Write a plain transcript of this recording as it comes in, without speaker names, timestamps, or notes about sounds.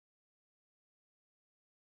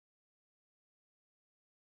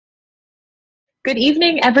Good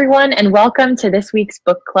evening, everyone, and welcome to this week's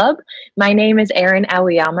book club. My name is Erin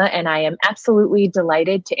Aoyama, and I am absolutely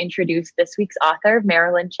delighted to introduce this week's author,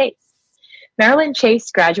 Marilyn Chase. Marilyn Chase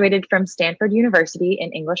graduated from Stanford University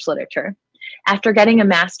in English literature. After getting a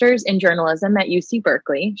master's in journalism at UC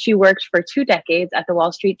Berkeley, she worked for 2 decades at the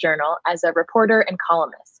Wall Street Journal as a reporter and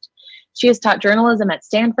columnist. She has taught journalism at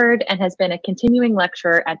Stanford and has been a continuing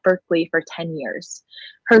lecturer at Berkeley for 10 years.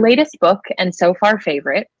 Her latest book, and so far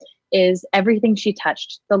favorite, is Everything She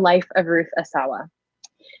Touched, The Life of Ruth Asawa.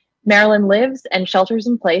 Marilyn lives and shelters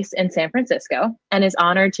in place in San Francisco and is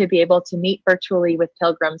honored to be able to meet virtually with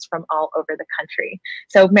pilgrims from all over the country.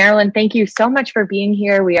 So Marilyn, thank you so much for being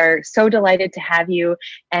here. We are so delighted to have you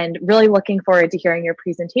and really looking forward to hearing your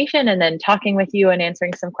presentation and then talking with you and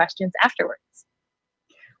answering some questions afterwards.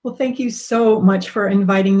 Well, thank you so much for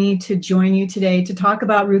inviting me to join you today to talk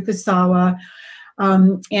about Ruth Asawa.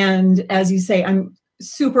 And as you say, I'm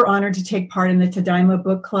super honored to take part in the Tadaima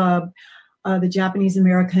Book Club, the Japanese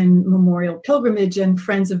American Memorial Pilgrimage, and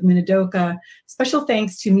Friends of Minidoka. Special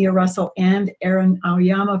thanks to Mia Russell and Erin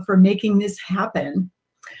Aoyama for making this happen.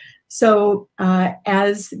 So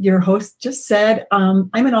as your host just said, I'm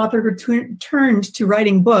an author who turned to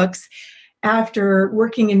writing books after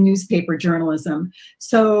working in newspaper journalism.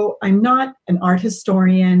 So I'm not an art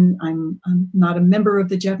historian, I'm not a member of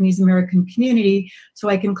the Japanese American community, so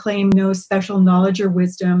I can claim no special knowledge or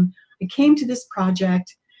wisdom. I came to this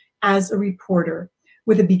project as a reporter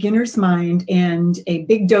with a beginner's mind and a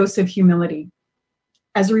big dose of humility.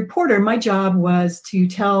 As a reporter, my job was to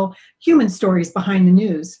tell human stories behind the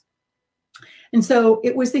news. And so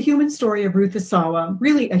it was the human story of Ruth Asawa,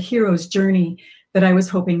 really a hero's journey, that I was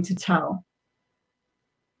hoping to tell.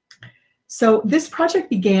 So this project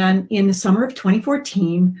began in the summer of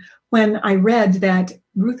 2014 when I read that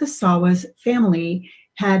Ruth Asawa's family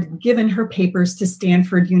had given her papers to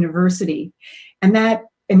Stanford University, and that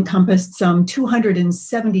encompassed some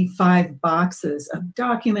 275 boxes of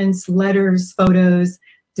documents, letters, photos,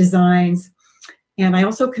 designs. And I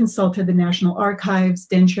also consulted the National Archives,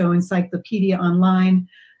 Densho Encyclopedia Online,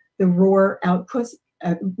 the Roar Outpost,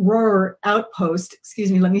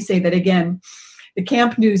 excuse me, let me say that again, the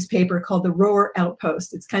camp newspaper called the Roar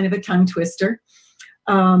Outpost. It's kind of a tongue twister.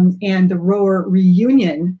 And the Roar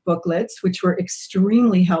Reunion booklets, which were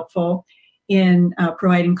extremely helpful in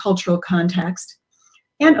providing cultural context,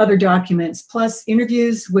 and other documents, plus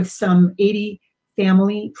interviews with some 80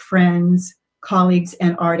 family, friends, colleagues,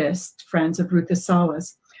 and artists, friends of Ruth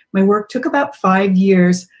Asawa's. My work took about 5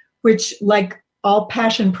 years, which, like all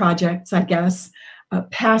passion projects, I guess,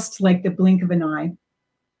 passed like the blink of an eye.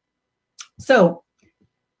 So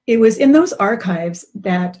it was in those archives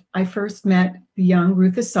that I first met the young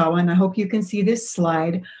Ruth Asawa, and I hope you can see this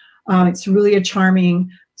slide. It's really a charming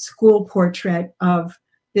school portrait of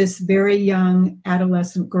this very young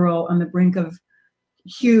adolescent girl on the brink of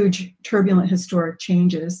huge, turbulent historic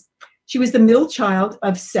changes. She was the middle child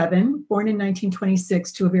of 7, born in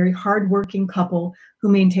 1926, to a very hardworking couple who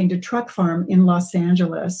maintained a truck farm in Los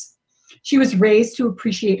Angeles. She was raised to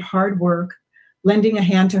appreciate hard work, lending a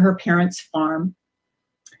hand to her parents' farm.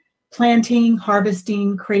 Planting,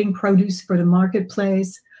 harvesting, creating produce for the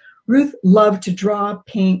marketplace. Ruth loved to draw,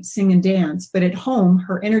 paint, sing, and dance, but at home,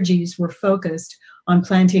 her energies were focused on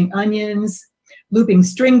planting onions, looping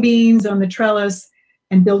string beans on the trellis,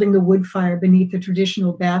 and building the wood fire beneath the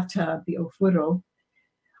traditional bathtub, the ofuro.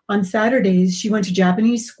 On Saturdays, she went to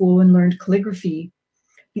Japanese school and learned calligraphy.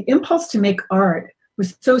 The impulse to make art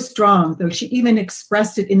was so strong, though she even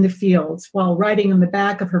expressed it in the fields. While riding on the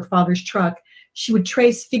back of her father's truck, she would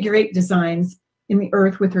trace figure-8 designs in the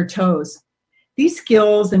earth with her toes. These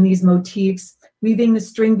skills and these motifs, weaving the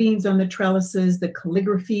string beans on the trellises, the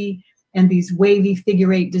calligraphy, and these wavy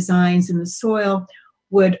figure-8 designs in the soil,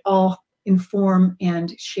 would all inform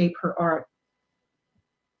and shape her art.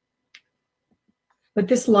 But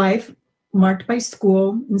this life, marked by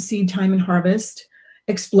school and seed time and harvest,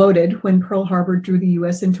 exploded when Pearl Harbor drew the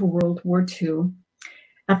U.S. into World War II.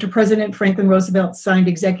 After President Franklin Roosevelt signed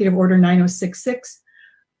Executive Order 9066,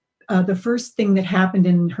 the first thing that happened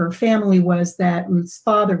in her family was that Ruth's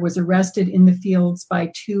father was arrested in the fields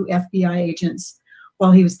by 2 FBI agents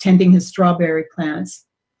while he was tending his strawberry plants.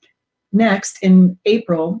 Next, in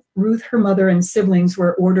April, Ruth, her mother, and siblings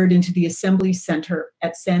were ordered into the Assembly Center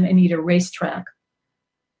at Santa Anita Racetrack,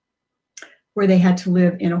 where they had to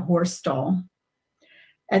live in a horse stall.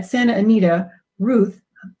 At Santa Anita, Ruth,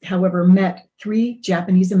 however, met 3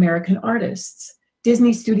 Japanese American artists,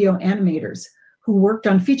 Disney studio animators, who worked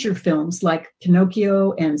on feature films like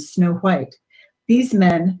Pinocchio and Snow White. These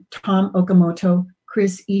men, Tom Okamoto,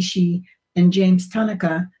 Chris Ishii, and James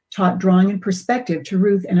Tanaka, taught drawing and perspective to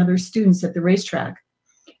Ruth and other students at the racetrack.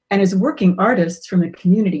 And as working artists from the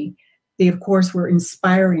community, they, of course, were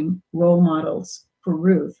inspiring role models for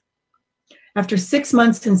Ruth. After 6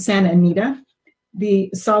 months in Santa Anita,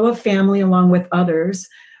 the Asawa family, along with others,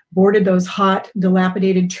 boarded those hot,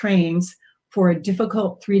 dilapidated trains for a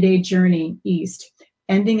difficult 3-day journey east,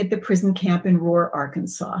 ending at the prison camp in Roar,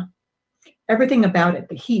 Arkansas. Everything about it,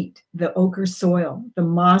 the heat, the ochre soil, the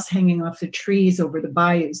moss hanging off the trees over the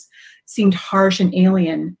bayous, seemed harsh and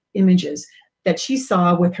alien images that she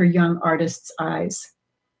saw with her young artist's eyes.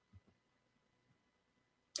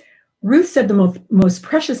 Ruth said the most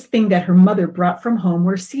precious thing that her mother brought from home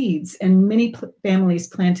were seeds, and many families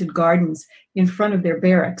planted gardens in front of their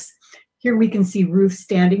barracks. Here we can see Ruth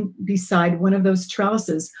standing beside one of those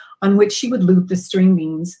trellises on which she would loop the string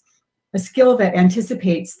beans, a skill that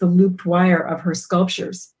anticipates the looped wire of her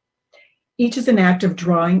sculptures. Each is an act of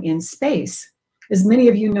drawing in space. As many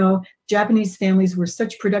of you know, Japanese families were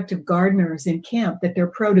such productive gardeners in camp that their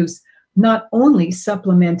produce not only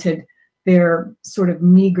supplemented their sort of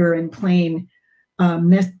meager and plain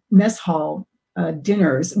mess hall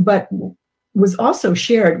dinners, but was also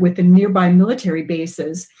shared with the nearby military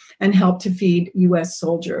bases and helped to feed U.S.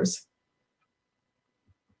 soldiers.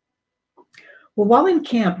 Well, while in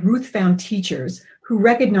camp, Ruth found teachers who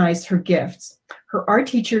recognized her gifts. Her art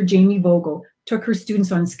teacher, Jamie Vogel, took her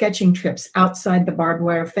students on sketching trips outside the barbed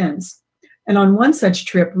wire fence. And on one such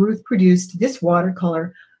trip, Ruth produced this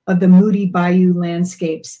watercolor of the moody bayou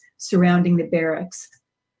landscapes surrounding the barracks.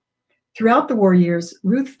 Throughout the war years,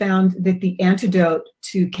 Ruth found that the antidote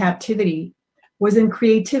to captivity was in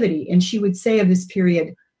creativity, and she would say of this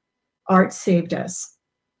period, art saved us.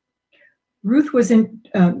 Ruth was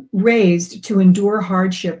raised to endure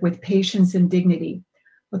hardship with patience and dignity,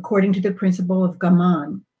 according to the principle of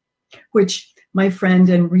Gaman, which my friend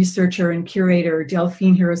and researcher and curator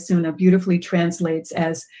Delphine Hirosuna beautifully translates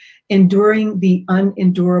as enduring the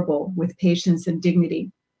unendurable with patience and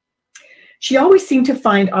dignity. She always seemed to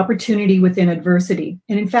find opportunity within adversity.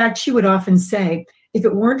 And in fact, she would often say, if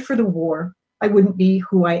it weren't for the war, I wouldn't be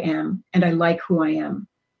who I am, and I like who I am.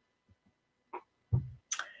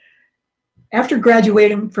 After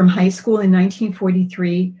graduating from high school in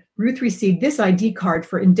 1943, Ruth received this ID card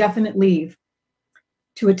for indefinite leave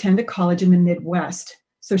to attend a college in the Midwest.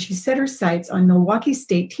 So she set her sights on Milwaukee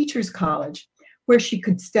State Teachers College, where she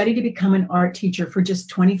could study to become an art teacher for just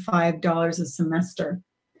 $25 a semester.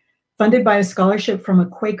 Funded by a scholarship from a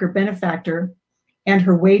Quaker benefactor and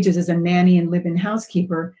her wages as a nanny and live-in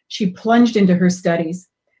housekeeper, she plunged into her studies.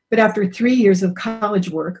 But after 3 years of college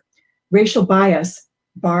work, racial bias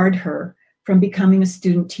barred her from becoming a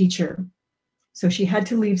student teacher. So she had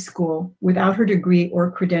to leave school without her degree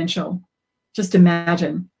or credential. Just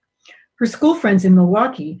imagine. Her school friends in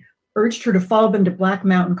Milwaukee urged her to follow them to Black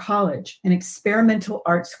Mountain College, an experimental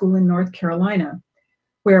art school in North Carolina,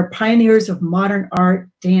 where pioneers of modern art,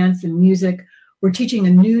 dance, and music were teaching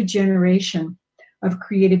a new generation of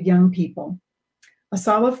creative young people.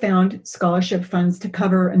 Asawa found scholarship funds to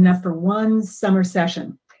cover enough for one summer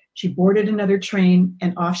session. She boarded another train,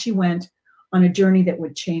 and off she went on a journey that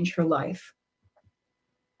would change her life.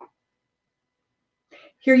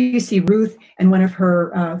 Here you see Ruth and one of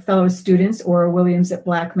her fellow students, Ora Williams, at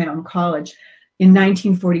Black Mountain College in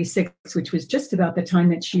 1946, which was just about the time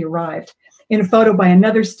that she arrived, in a photo by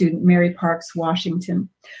another student, Mary Parks Washington.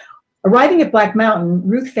 Arriving at Black Mountain,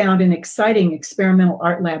 Ruth found an exciting experimental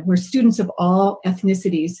art lab where students of all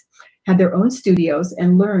ethnicities had their own studios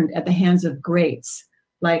and learned at the hands of greats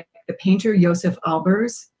like the painter Joseph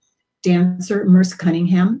Albers, dancer Merce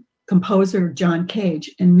Cunningham, composer John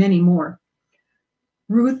Cage, and many more.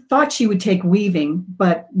 Ruth thought she would take weaving,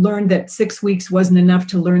 but learned that 6 weeks wasn't enough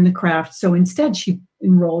to learn the craft, so instead she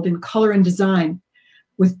enrolled in color and design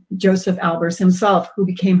with Joseph Albers himself, who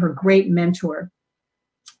became her great mentor.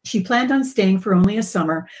 She planned on staying for only a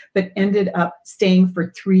summer, but ended up staying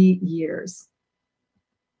for 3 years.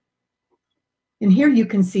 And here you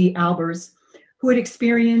can see Albers, who had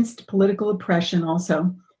experienced political oppression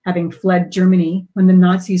also, having fled Germany when the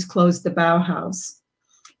Nazis closed the Bauhaus.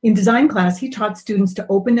 In design class, he taught students to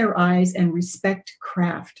open their eyes and respect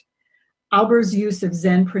craft. Albers' use of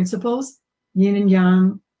Zen principles, yin and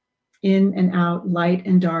yang, in and out, light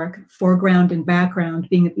and dark, foreground and background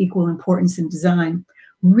being of equal importance in design,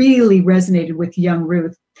 really resonated with young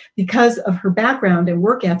Ruth. Because of her background and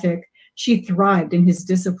work ethic, she thrived in his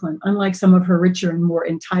discipline, unlike some of her richer and more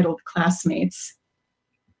entitled classmates.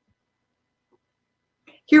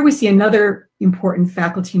 Here we see another important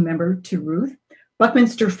faculty member to Ruth,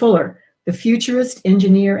 Buckminster Fuller, the futurist,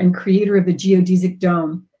 engineer, and creator of the geodesic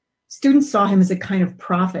dome. Students saw him as a kind of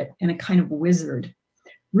prophet and a kind of wizard.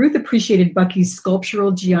 Ruth appreciated Bucky's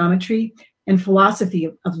sculptural geometry and philosophy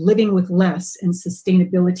of living with less and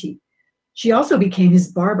sustainability. She also became his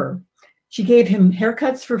barber. She gave him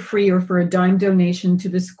haircuts for free or for a dime donation to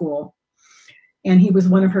the school. And he was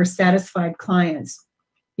one of her satisfied clients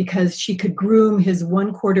because she could groom his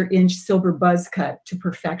 1/4-inch silver buzz cut to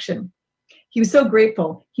perfection. He was so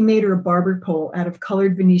grateful, he made her a barber pole out of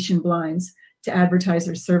colored Venetian blinds to advertise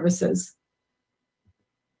her services.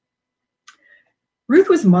 Ruth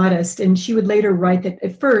was modest, and she would later write that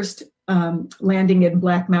at first, landing in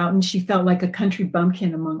Black Mountain, she felt like a country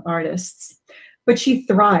bumpkin among artists. But she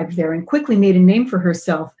thrived there and quickly made a name for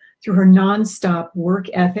herself through her nonstop work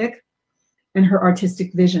ethic and her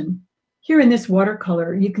artistic vision. Here in this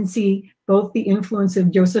watercolor, you can see both the influence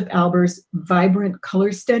of Joseph Alber's vibrant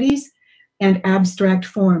color studies and abstract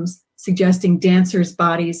forms, suggesting dancers'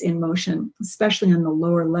 bodies in motion, especially on the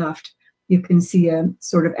lower left. You can see a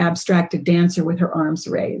sort of abstracted dancer with her arms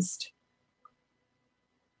raised.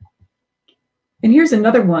 And here's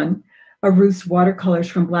another one of Ruth's watercolors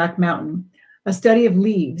from Black Mountain, a study of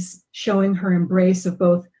leaves showing her embrace of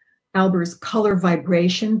both Alber's color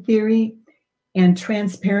vibration theory and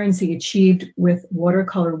transparency achieved with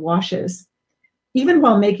watercolor washes. Even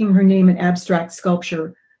while making her name in abstract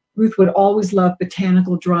sculpture, Ruth would always love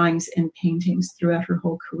botanical drawings and paintings throughout her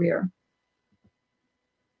whole career.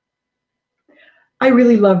 I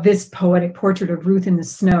really love this poetic portrait of Ruth in the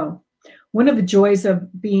snow. One of the joys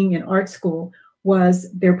of being in art school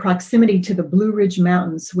was their proximity to the Blue Ridge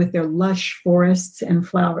Mountains with their lush forests and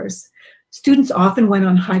flowers. Students often went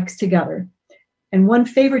on hikes together, and one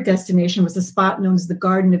favorite destination was a spot known as the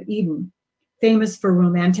Garden of Eden, famous for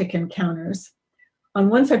romantic encounters. On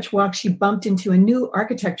one such walk, she bumped into a new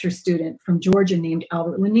architecture student from Georgia named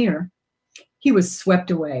Albert Lanier. He was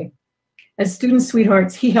swept away. As student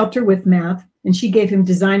sweethearts, he helped her with math, and she gave him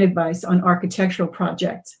design advice on architectural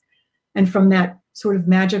projects. And from that sort of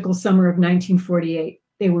magical summer of 1948,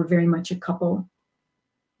 they were very much a couple.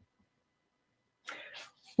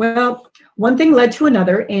 Well, one thing led to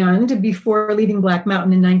another, and before leaving Black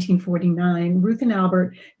Mountain in 1949, Ruth and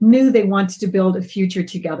Albert knew they wanted to build a future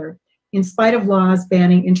together, in spite of laws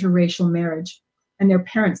banning interracial marriage and their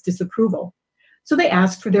parents' disapproval. So they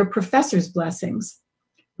asked for their professor's blessings.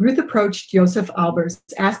 Ruth approached Joseph Albers,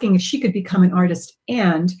 asking if she could become an artist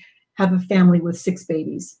and have a family with 6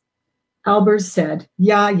 babies. Albers said,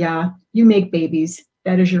 yeah, you make babies.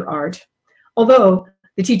 That is your art. Although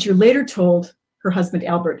the teacher later told her husband,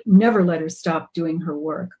 Albert, never let her stop doing her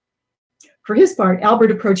work. For his part,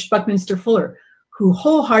 Albert approached Buckminster Fuller, who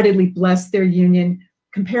wholeheartedly blessed their union,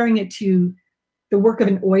 comparing it to the work of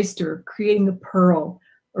an oyster, creating a pearl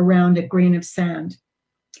around a grain of sand.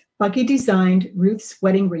 Bucky designed Ruth's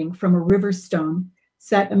wedding ring from a river stone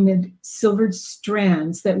set amid silvered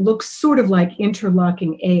strands that look sort of like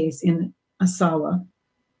interlocking A's in Asawa.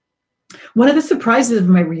 One of the surprises of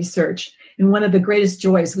my research and one of the greatest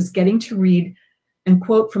joys was getting to read and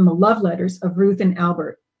quote from the love letters of Ruth and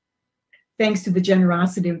Albert, thanks to the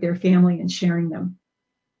generosity of their family in sharing them.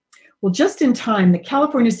 Well, just in time, the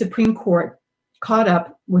California Supreme Court caught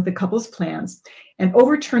up with the couple's plans and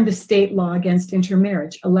overturned the state law against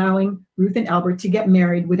intermarriage, allowing Ruth and Albert to get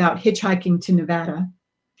married without hitchhiking to Nevada.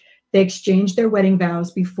 They exchanged their wedding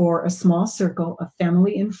vows before a small circle of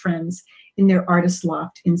family and friends in their artist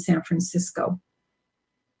loft in San Francisco.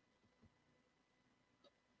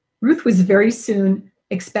 Ruth was very soon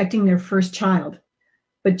expecting their first child,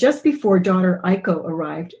 but just before daughter Aiko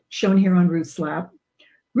arrived, shown here on Ruth's lap,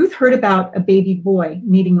 Ruth heard about a baby boy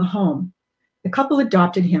needing a home. The couple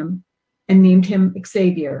adopted him and named him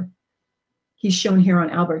Xavier. He's shown here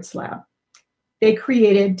on Albert's lap. They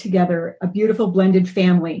created together a beautiful blended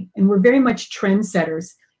family and were very much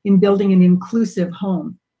trendsetters in building an inclusive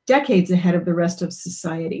home, decades ahead of the rest of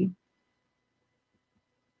society.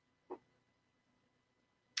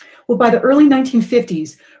 Well, by the early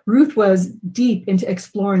 1950s, Ruth was deep into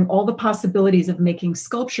exploring all the possibilities of making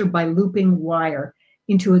sculpture by looping wire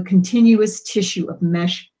into a continuous tissue of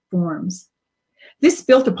mesh forms. This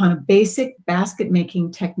built upon a basic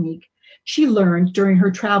basket-making technique she learned during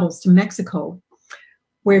her travels to Mexico,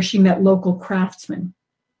 where she met local craftsmen.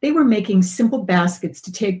 They were making simple baskets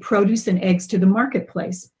to take produce and eggs to the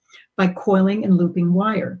marketplace by coiling and looping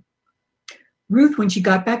wire. Ruth, when she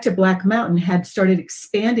got back to Black Mountain, had started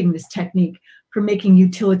expanding this technique from making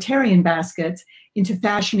utilitarian baskets into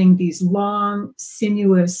fashioning these long,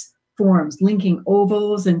 sinuous forms, linking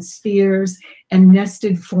ovals and spheres and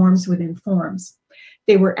nested forms within forms.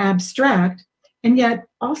 They were abstract and yet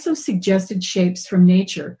also suggested shapes from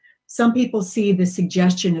nature. Some people see the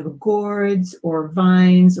suggestion of gourds or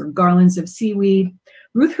vines or garlands of seaweed,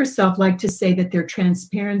 Ruth herself liked to say that their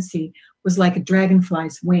transparency was like a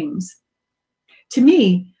dragonfly's wings. To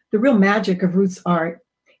me, the real magic of Ruth's art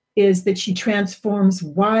is that she transforms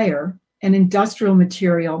wire, an industrial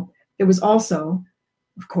material that was also,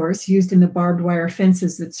 of course, used in the barbed wire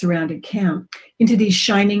fences that surrounded camp, into these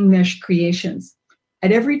shining mesh creations.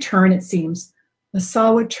 At every turn, it seems,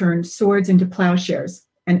 Asawa turned swords into plowshares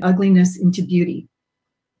and ugliness into beauty.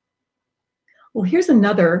 Well, here's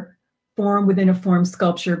another form within a form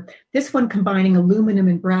sculpture, this one combining aluminum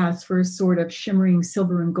and brass for a sort of shimmering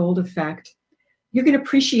silver and gold effect. You can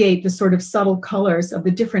appreciate the sort of subtle colors of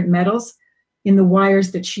the different metals in the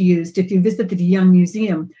wires that she used if you visit the Young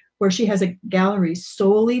Museum, where she has a gallery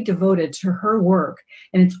solely devoted to her work,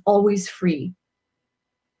 and it's always free.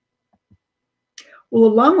 Well,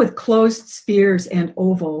 along with closed spheres and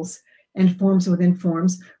ovals and forms within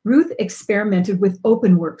forms, Ruth experimented with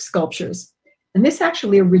open work sculptures. And this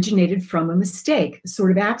actually originated from a mistake, a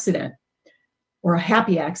sort of accident, or a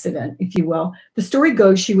happy accident, if you will. The story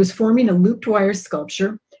goes she was forming a looped wire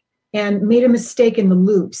sculpture and made a mistake in the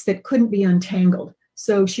loops that couldn't be untangled.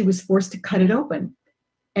 So she was forced to cut it open.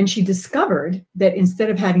 And she discovered that instead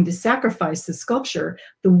of having to sacrifice the sculpture,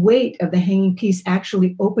 the weight of the hanging piece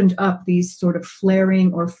actually opened up these sort of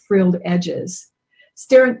flaring or frilled edges.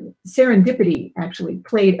 Serendipity actually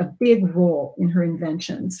played a big role in her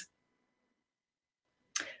inventions.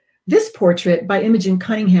 This portrait by Imogen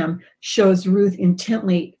Cunningham shows Ruth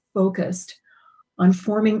intently focused on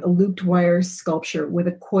forming a looped wire sculpture with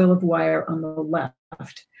a coil of wire on the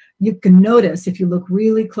left. You can notice, if you look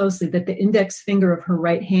really closely, that the index finger of her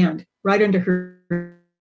right hand, right under her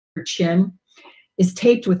chin, is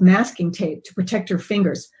taped with masking tape to protect her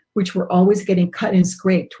fingers, which were always getting cut and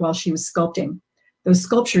scraped while she was sculpting. Those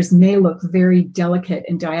sculptures may look very delicate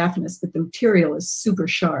and diaphanous, but the material is super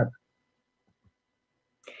sharp.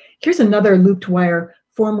 Here's another looped wire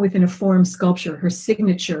form within a form sculpture, her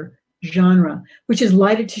signature genre, which is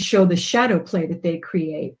lighted to show the shadow play that they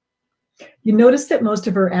create. You notice that most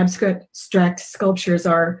of her abstract sculptures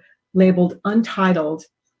are labeled untitled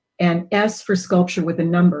and S for sculpture with a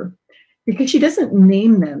number, because she doesn't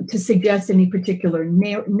name them to suggest any particular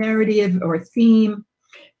narrative or theme.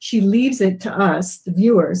 She leaves it to us, the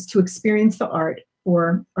viewers, to experience the art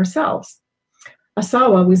for ourselves.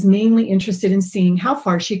 Asawa was mainly interested in seeing how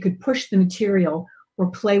far she could push the material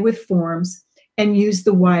or play with forms and use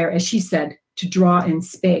the wire, as she said, to draw in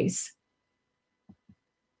space.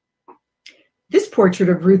 This portrait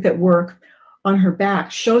of Ruth at work on her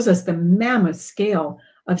back shows us the mammoth scale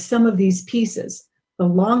of some of these pieces, the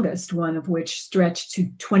longest one of which stretched to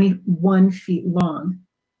 21 feet long.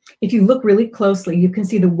 If you look really closely, you can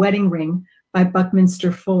see the wedding ring by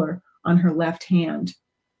Buckminster Fuller on her left hand.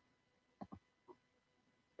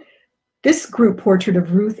 This group portrait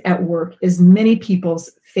of Ruth at work is many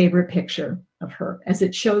people's favorite picture of her, as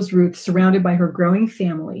it shows Ruth surrounded by her growing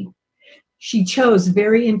family. She chose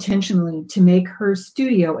very intentionally to make her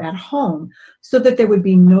studio at home so that there would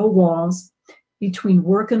be no walls between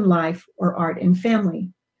work and life or art and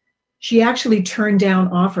family. She actually turned down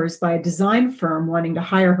offers by a design firm wanting to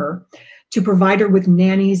hire her to provide her with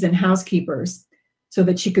nannies and housekeepers so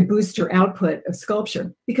that she could boost her output of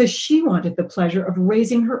sculpture, because she wanted the pleasure of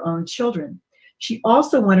raising her own children. She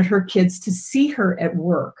also wanted her kids to see her at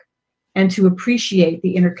work and to appreciate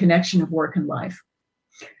the interconnection of work and life.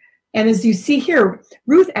 And as you see here,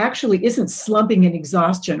 Ruth actually isn't slumping in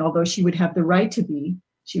exhaustion, although she would have the right to be.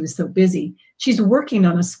 She was so busy. She's working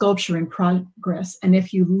on a sculpture in progress. And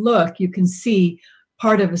if you look, you can see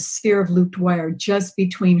part of a sphere of looped wire just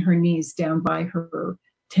between her knees down by her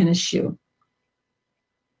tennis shoe.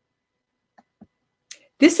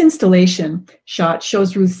 This installation shot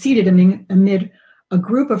shows Ruth seated amid a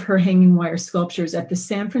group of her hanging wire sculptures at the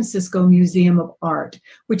San Francisco Museum of Art,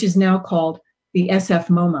 which is now called the SF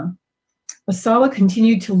MoMA. Asawa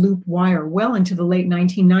continued to loop wire well into the late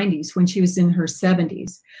 1990s when she was in her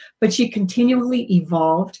 70s, but she continually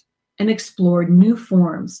evolved and explored new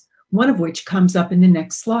forms, one of which comes up in the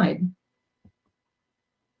next slide.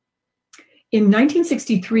 In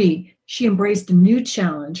 1963, she embraced a new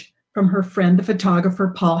challenge from her friend, the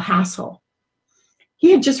photographer Paul Hassel.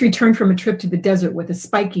 He had just returned from a trip to the desert with a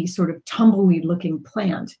spiky, sort of tumbleweed-looking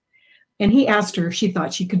plant, and he asked her if she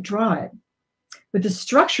thought she could draw it. But the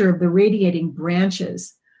structure of the radiating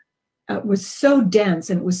branches was so dense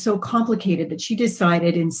and it was so complicated that she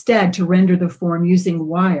decided instead to render the form using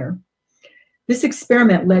wire. This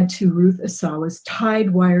experiment led to Ruth Asawa's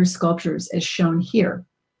tied wire sculptures, as shown here.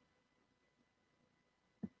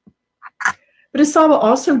 But Asawa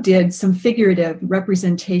also did some figurative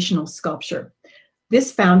representational sculpture. This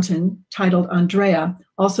fountain, titled Andrea,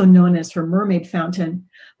 also known as her mermaid fountain,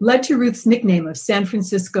 led to Ruth's nickname of San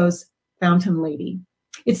Francisco's Fountain Lady.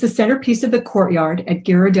 It's the centerpiece of the courtyard at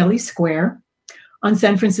Ghirardelli Square on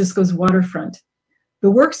San Francisco's waterfront.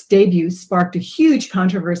 The work's debut sparked a huge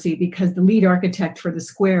controversy because the lead architect for the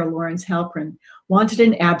square, Lawrence Halprin, wanted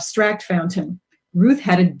an abstract fountain. Ruth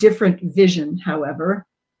had a different vision, however,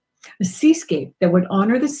 a seascape that would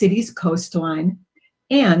honor the city's coastline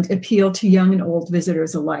and appeal to young and old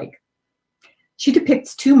visitors alike. She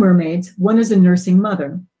depicts two mermaids, one as a nursing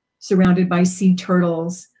mother, surrounded by sea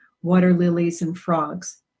turtles, water lilies, and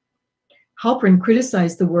frogs. Halprin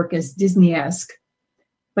criticized the work as Disney-esque,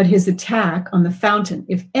 but his attack on the fountain,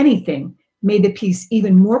 if anything, made the piece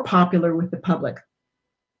even more popular with the public.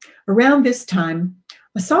 Around this time,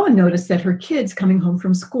 Asawa noticed that her kids coming home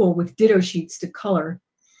from school with ditto sheets to color,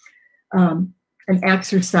 an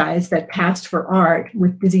exercise that passed for art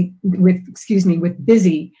with busy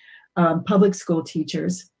public school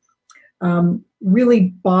teachers, really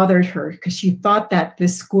bothered her because she thought that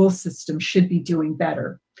this school system should be doing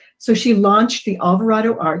better. So she launched the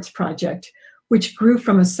Alvarado Arts Project, which grew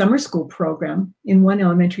from a summer school program in one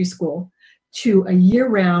elementary school to a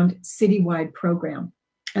year-round citywide program,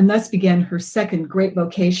 and thus began her second great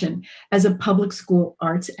vocation as a public school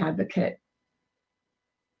arts advocate.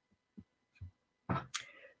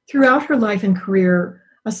 Throughout her life and career,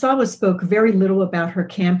 Asawa spoke very little about her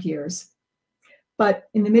camp years, but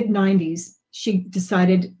in the mid-90s, she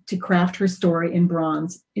decided to craft her story in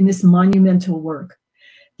bronze in this monumental work,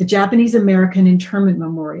 the Japanese American Internment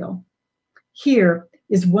Memorial. Here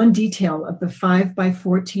is one detail of the 5 by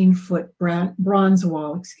 14 foot bronze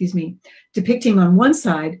wall, depicting on one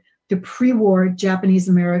side the pre-war Japanese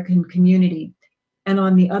American community, and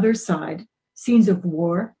on the other side, scenes of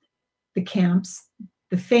war, the camps,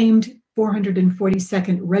 the famed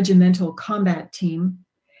 442nd Regimental Combat Team,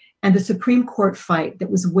 and the Supreme Court fight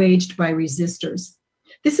that was waged by resistors.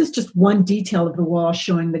 This is just one detail of the wall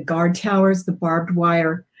showing the guard towers, the barbed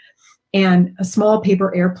wire, and a small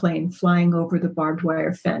paper airplane flying over the barbed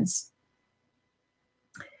wire fence.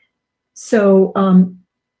 So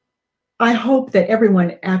I hope that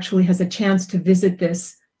everyone actually has a chance to visit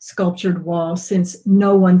this sculptured wall, since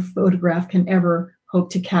no one photograph can ever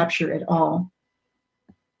hope to capture it all.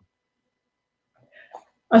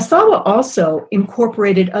 Asawa also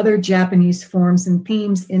incorporated other Japanese forms and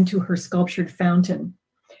themes into her sculptured fountain.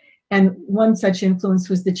 And one such influence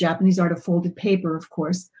was the Japanese art of folded paper, of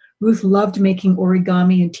course. Ruth loved making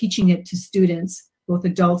origami and teaching it to students, both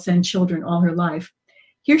adults and children, all her life.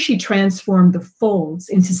 Here she transformed the folds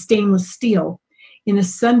into stainless steel in a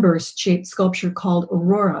sunburst-shaped sculpture called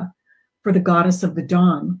Aurora for the goddess of the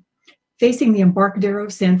dawn. Facing the Embarcadero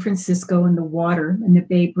of San Francisco and the water and the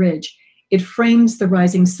Bay Bridge, it frames the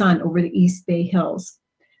rising sun over the East Bay Hills.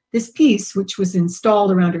 This piece, which was installed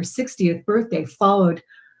around her 60th birthday, followed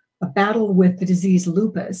a battle with the disease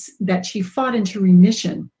lupus that she fought into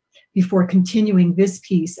remission before continuing this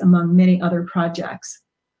piece among many other projects.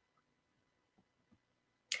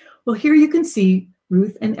 Well, here you can see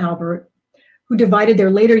Ruth and Albert, who divided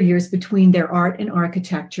their later years between their art and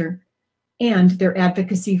architecture and their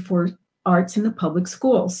advocacy for arts in the public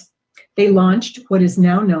schools. They launched what is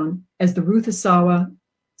now known as the Ruth Asawa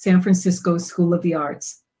San Francisco School of the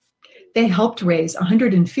Arts. They helped raise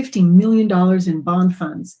 $150 million in bond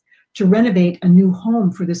funds to renovate a new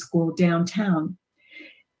home for the school downtown,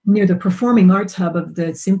 near the performing arts hub of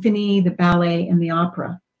the symphony, the ballet, and the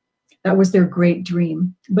opera. That was their great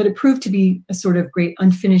dream, but it proved to be a sort of great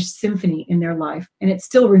unfinished symphony in their life, and it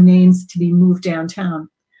still remains to be moved downtown.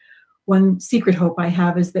 One secret hope I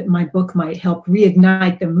have is that my book might help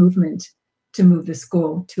reignite the movement to move the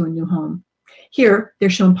school to a new home. Here, they're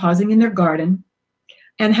shown pausing in their garden,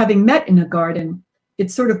 and having met in a garden,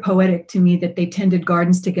 it's sort of poetic to me that they tended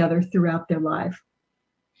gardens together throughout their life.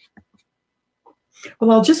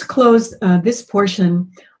 Well, I'll just close this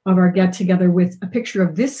portion of our get-together with a picture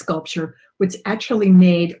of this sculpture, which actually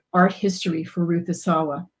made art history for Ruth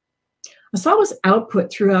Asawa. Asawa's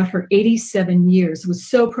output throughout her 87 years was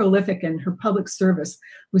so prolific, and her public service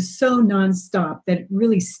was so nonstop that it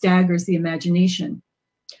really staggers the imagination.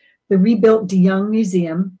 The rebuilt De Young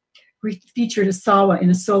Museum featured Asawa in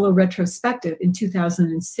a solo retrospective in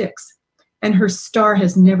 2006, and her star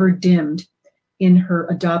has never dimmed in her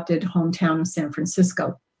adopted hometown of San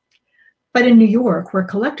Francisco. But in New York, where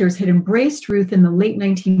collectors had embraced Ruth in the late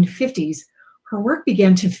 1950s, her work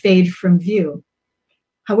began to fade from view.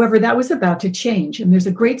 However, that was about to change, and there's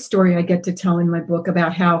a great story I get to tell in my book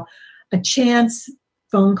about how a chance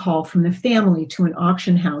phone call from the family to an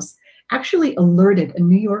auction house actually alerted a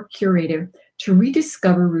New York curator to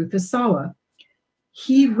rediscover Ruth Asawa.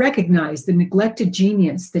 he recognized the neglected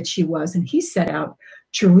genius that she was, and he set out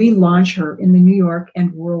to relaunch her in the New York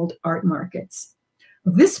and world art markets.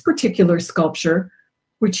 This particular sculpture,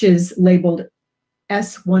 which is labeled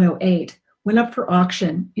S108, went up for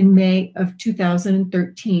auction in May of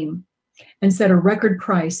 2013 and set a record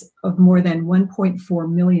price of more than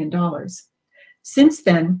 $1.4 million. Since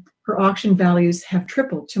then, her auction values have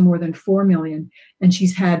tripled to more than $4 million, and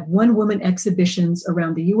she's had one-woman exhibitions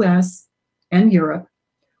around the US and Europe,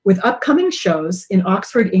 with upcoming shows in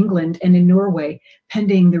Oxford, England, and in Norway,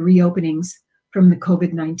 pending the reopenings from the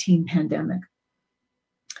COVID-19 pandemic.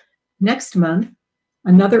 Next month,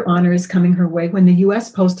 another honor is coming her way when the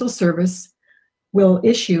US Postal Service will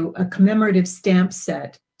issue a commemorative stamp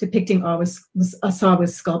set depicting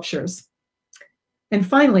Asawa's sculptures. And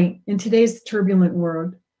finally, in today's turbulent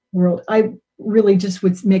world, I really just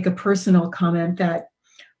would make a personal comment that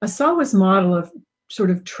Asawa's model of sort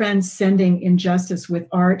of transcending injustice with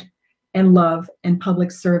art and love and public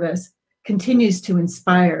service continues to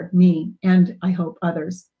inspire me and I hope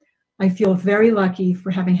others. I feel very lucky for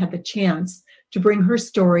having had the chance to bring her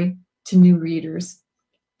story to new readers.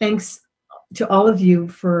 Thanks to all of you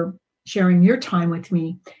for sharing your time with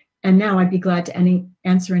me. And now I'd be glad to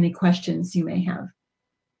answer any questions you may have.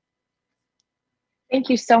 Thank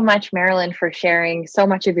you so much, Marilyn, for sharing so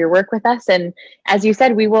much of your work with us. And as you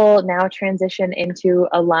said, we will now transition into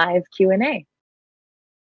a live Q&A.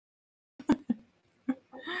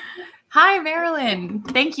 Hi, Marilyn.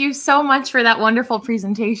 Thank you so much for that wonderful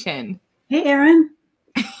presentation. Hey, Erin.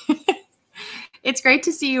 It's great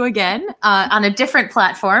to see you again on a different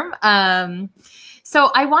platform.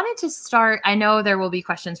 So I wanted to start, I know there will be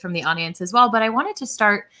questions from the audience as well, but I wanted to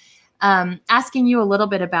start asking you a little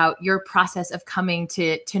bit about your process of coming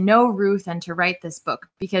to know Ruth and to write this book,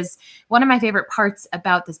 because one of my favorite parts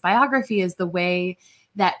about this biography is the way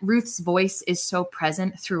that Ruth's voice is so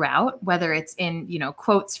present throughout, whether it's in,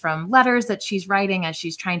 quotes from letters that she's writing as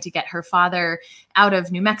she's trying to get her father out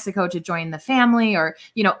of New Mexico to join the family, or,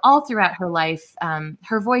 all throughout her life,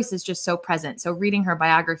 her voice is just so present. So reading her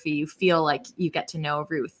biography, you feel like you get to know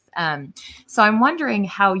Ruth. So I'm wondering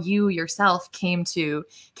how you yourself came to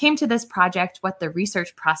this project, what the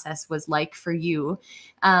research process was like for you,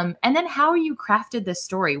 and then how you crafted this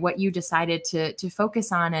story, what you decided to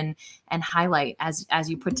focus on and highlight as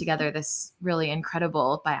you put together this really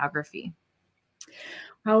incredible biography.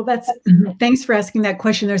 Well, thanks for asking that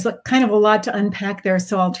question. There's kind of a lot to unpack there,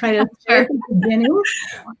 so I'll try to start at the beginning.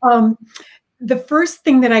 The first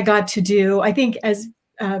thing that I got to do, I think, as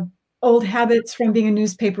old habits from being a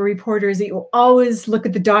newspaper reporter, is that you always look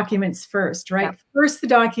at the documents first, right? Yeah. First the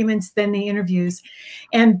documents, then the interviews.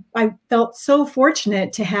 And I felt so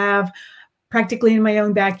fortunate to have, practically in my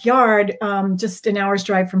own backyard, just an hour's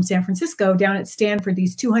drive from San Francisco, down at Stanford,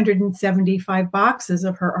 these 275 boxes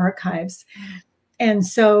of her archives. And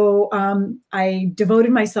so I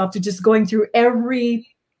devoted myself to just going through every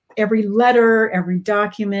letter, every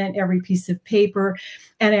document, every piece of paper.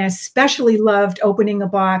 And I especially loved opening a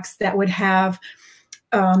box that would have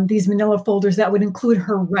these manila folders that would include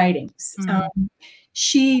her writings. Mm-hmm.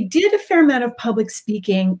 She did a fair amount of public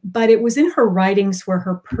speaking, but it was in her writings where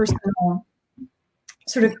her personal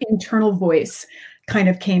sort of internal voice kind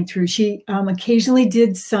of came through. She occasionally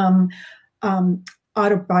did some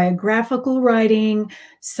autobiographical writing,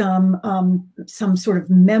 some sort of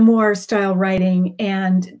memoir style writing.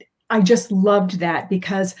 And I just loved that,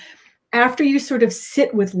 because after you sort of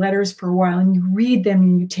sit with letters for a while and you read them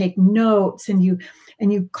and you take notes and you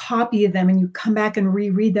copy them and you come back and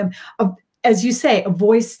reread them, as you say, a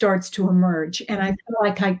voice starts to emerge. And I feel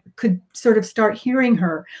like I could sort of start hearing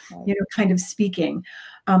her, kind of speaking.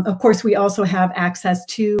 Of course, we also have access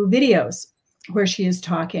to videos where she is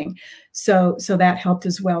talking. So that helped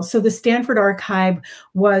as well. So the Stanford Archive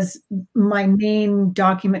was my main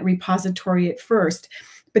document repository at first,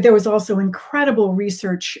 but there was also incredible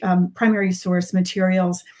research, primary source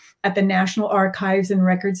materials at the National Archives and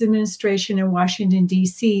Records Administration in Washington,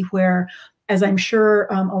 D.C., where, as I'm sure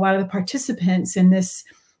a lot of the participants in this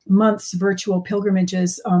month's virtual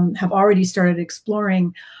pilgrimages have already started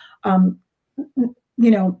exploring,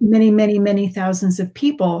 many thousands of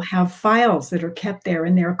people have files that are kept there,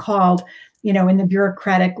 and they're called, in the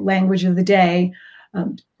bureaucratic language of the day,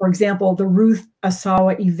 for example, the Ruth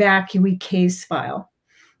Asawa evacuee case file,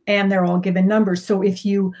 and they're all given numbers. So if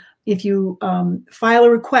you file a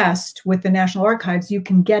request with the National Archives, you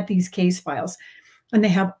can get these case files, and they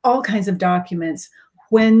have all kinds of documents.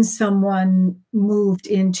 When someone moved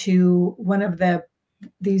into one of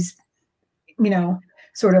these,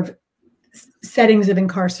 sort of settings of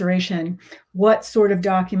incarceration, what sort of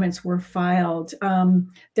documents were filed,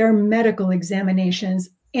 their medical examinations.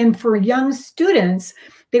 And for young students,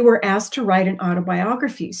 they were asked to write an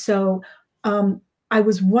autobiography. So I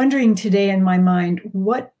was wondering today in my mind,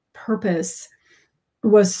 what purpose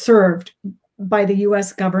was served by the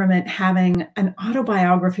US government having an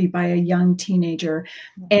autobiography by a young teenager?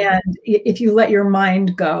 And if you let your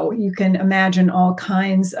mind go, you can imagine all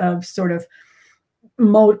kinds of sort of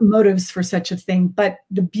motives for such a thing. But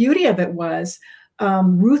the beauty of it was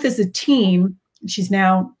Ruth is a teen. She's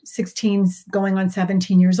now 16, going on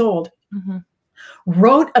 17 years old,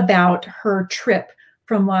 wrote about her trip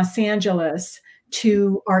from Los Angeles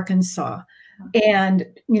to Arkansas, and,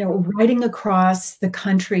 you know, riding across the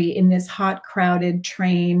country in this hot, crowded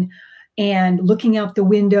train and looking out the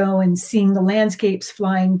window and seeing the landscapes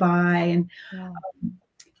flying by,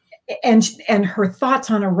 and her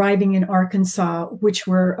thoughts on arriving in Arkansas, which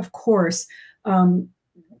were, of course,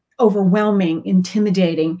 overwhelming,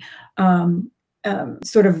 intimidating,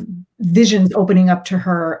 sort of visions opening up to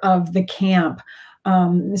her of the camp,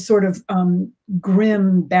 sort of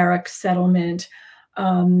grim barrack settlement,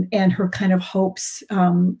 and her kind of hopes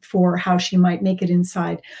for how she might make it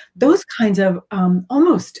inside. Those kinds of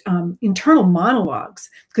almost internal monologues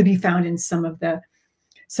could be found in some of the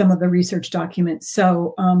research documents.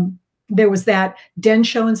 So there was that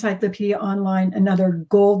Densho Encyclopedia Online, another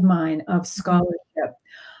gold mine of scholarship.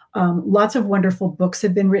 Lots of wonderful books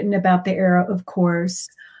have been written about the era, of course.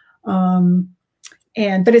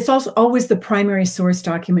 But it's also always the primary source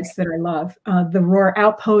documents that I love. The Roar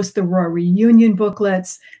Outpost, the Roar Reunion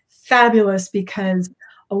booklets, fabulous, because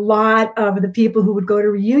a lot of the people who would go to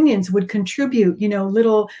reunions would contribute, you know,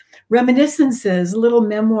 little reminiscences, little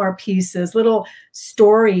memoir pieces, little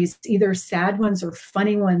stories, either sad ones or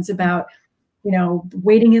funny ones about, you know,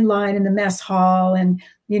 waiting in line in the mess hall and,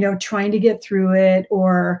 you know, trying to get through it,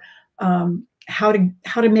 or how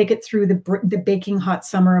to make it through the baking hot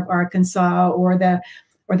summer of Arkansas, or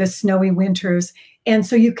the snowy winters. And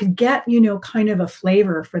so you could get, you know, kind of a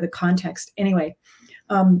flavor for the context. Anyway,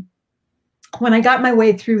 when I got my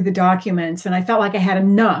way through the documents and I felt like I had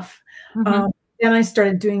enough, then I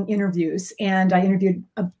started doing interviews, and I interviewed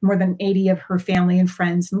more than 80 of her family and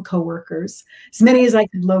friends and coworkers, as many as I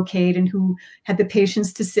could locate, and who had the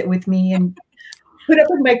patience to sit with me and put up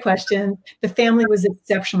with my questions. The family was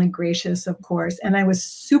exceptionally gracious, of course, and I was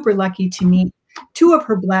super lucky to meet two of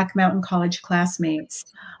her Black Mountain College classmates,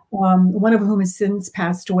 one of whom has since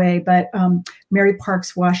passed away, but Mary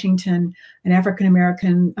Parks Washington, an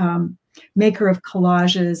African-American maker of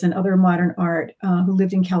collages and other modern art, who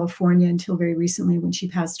lived in California until very recently when she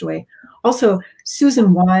passed away. Also,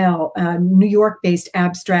 Susan Weil, a New York-based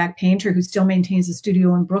abstract painter who still maintains a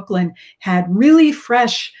studio in Brooklyn, had really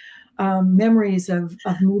fresh memories of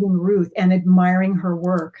meeting Ruth and admiring her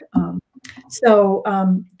work. So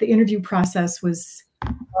the interview process was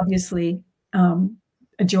obviously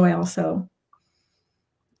a joy also.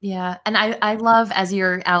 Yeah. And I love, as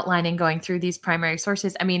you're outlining, going through these primary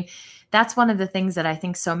sources, I mean, that's one of the things that I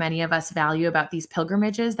think so many of us value about these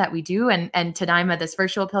pilgrimages that we do. And Tadaima, this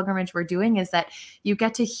virtual pilgrimage we're doing, is that you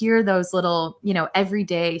get to hear those little, you know,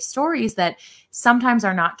 everyday stories that sometimes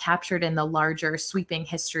are not captured in the larger sweeping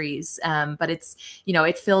histories. But it's, you know,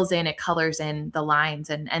 it fills in, it colors in the lines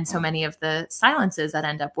and so many of the silences that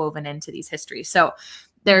end up woven into these histories. So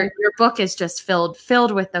your book is just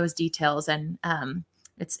filled with those details, and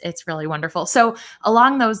it's really wonderful. So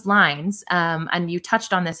along those lines, and you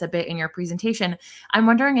touched on this a bit in your presentation, I'm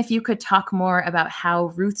wondering if you could talk more about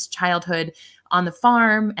how Ruth's childhood on the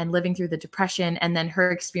farm and living through the Depression, and then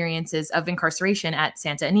her experiences of incarceration at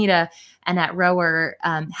Santa Anita and at Rower,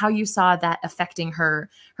 how you saw that affecting her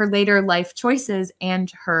later life choices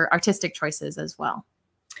and her artistic choices as well.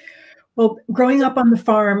 Well, growing up on the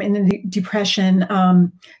farm in the Depression,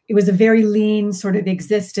 it was a very lean sort of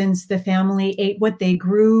existence. The family ate what they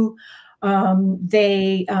grew.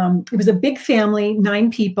 It was a big family,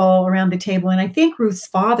 9 people around the table. And I think Ruth's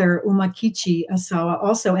father, Umakichi Asawa,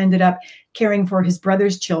 also ended up caring for his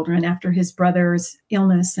brother's children after his brother's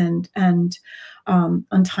illness and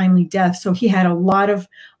untimely death. So he had a lot of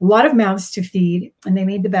mouths to feed, and they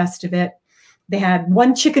made the best of it. They had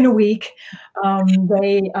 1 chicken a week. I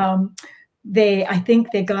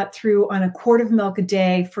think they got through on a quart of milk a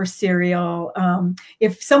day for cereal.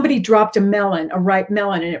 If somebody dropped a ripe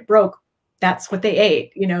melon, and it broke, that's what they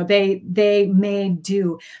ate. You know, they made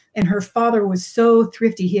do. And her father was so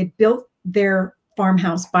thrifty. He had built their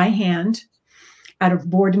farmhouse by hand out of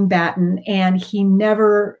board and batten, and he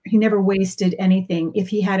never wasted anything. If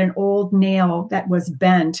he had an old nail that was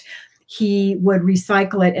bent, he would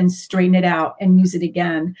recycle it and straighten it out and use it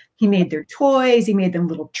again. He made their toys. He made them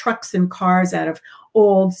little trucks and cars out of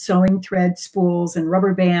old sewing thread spools and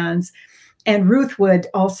rubber bands. And Ruth would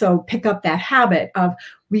also pick up that habit of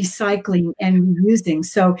recycling and reusing.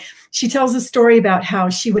 So she tells a story about how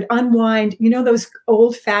she would unwind, you know, those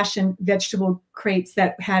old-fashioned vegetable crates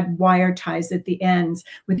that had wire ties at the ends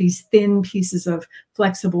with these thin pieces of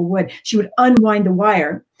flexible wood. She would unwind the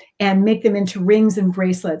wire and make them into rings and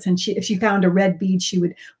bracelets. And if she found a red bead, she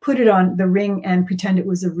would put it on the ring and pretend it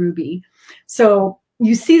was a ruby. So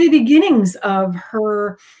you see the beginnings of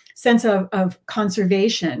her sense of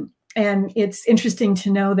conservation. And it's interesting to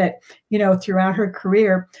know that, you know, throughout her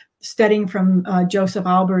career, studying from Joseph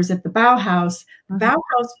Albers at the Bauhaus,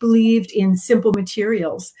 Bauhaus believed in simple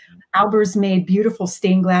materials. Albers made beautiful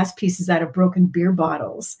stained glass pieces out of broken beer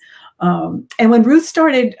bottles. And when Ruth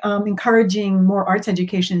started encouraging more arts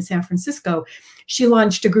education in San Francisco, she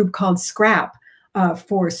launched a group called SCRAP,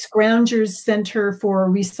 for Scroungers Center for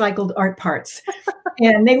Recycled Art Parts.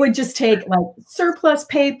 And they would just take like surplus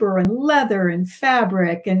paper and leather and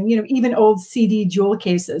fabric and, you know, even old CD jewel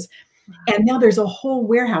cases. And now there's a whole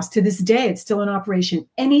warehouse. To this day, it's still in operation.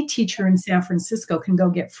 Any teacher in San Francisco can go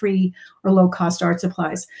get free or low-cost art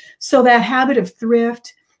supplies. So that habit of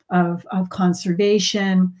thrift, of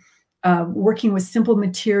conservation, working with simple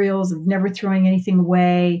materials, of never throwing anything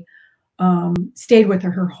away, stayed with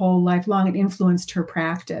her whole life long and influenced her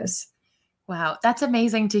practice. Wow, that's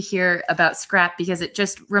amazing to hear about Scrap, because it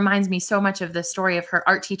just reminds me so much of the story of her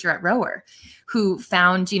art teacher at Rower, who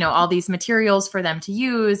found, you know, all these materials for them to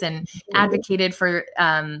use and advocated for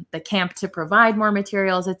the camp to provide more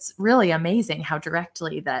materials. It's really amazing how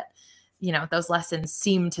directly that, you know, those lessons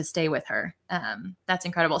seem to stay with her. That's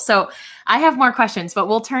incredible. So I have more questions, but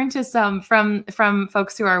we'll turn to some from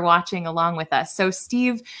folks who are watching along with us. So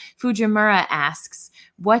Steve Fujimura asks,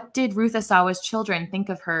 what did Ruth Asawa's children think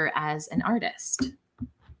of her as an artist?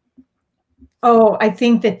 Oh, I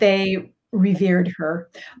think that they revered her.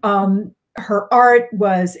 Her art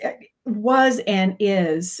was and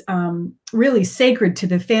is really sacred to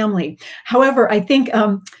the family. However, I think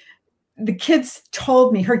her kids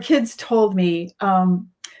told me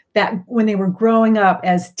that when they were growing up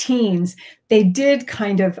as teens, they did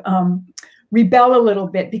kind of rebel a little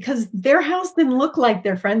bit because their house didn't look like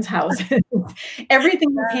their friend's house.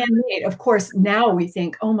 Everything was handmade. Of course, now we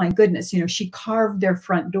think, oh my goodness, you know, she carved their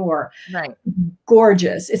front door. Right.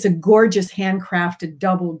 Gorgeous. It's a gorgeous handcrafted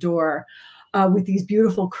double door with these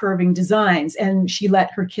beautiful curving designs. And she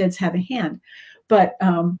let her kids have a hand. But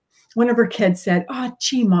one of her kids said, oh,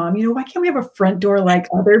 gee, Mom, you know, why can't we have a front door like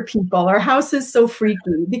other people? Our house is so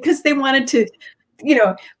freaky, because they wanted to, you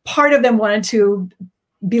know, part of them wanted to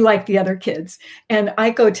be like the other kids. And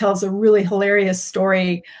Aiko tells a really hilarious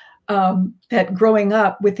story that growing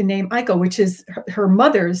up with the name Aiko, which is her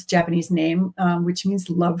mother's Japanese name, which means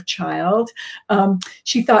love child,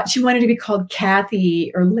 she thought she wanted to be called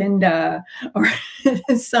Kathy or Linda or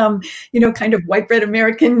some, you know, kind of white bread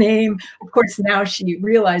American name. Of course, now she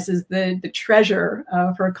realizes the treasure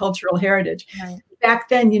of her cultural heritage. Right. Back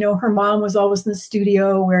then, you know, her mom was always in the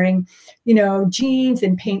studio wearing, you know, jeans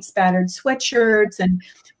and paint spattered sweatshirts. And,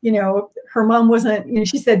 you know, her mom wasn't, you know,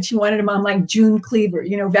 she said she wanted a mom like June Cleaver,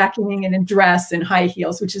 you know, vacuuming in a dress and high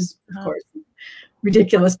heels, which is, of course,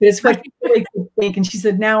 ridiculous, but it's what people really think. And she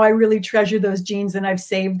said, now I really treasure those jeans and I've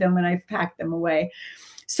saved them and I've packed them away.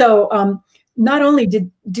 So not only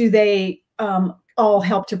do they all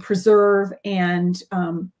help to preserve and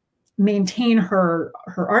maintain her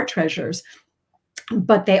art treasures,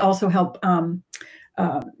 but they also help,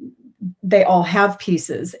 they all have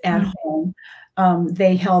pieces at home.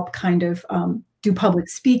 They help kind of do public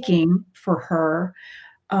speaking for her.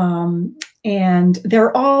 And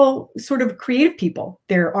they're all sort of creative people.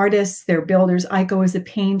 They're artists, they're builders. Aiko is a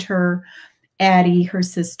painter. Addie, her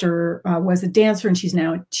sister, was a dancer, and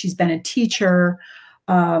she's been a teacher.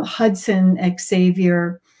 Hudson,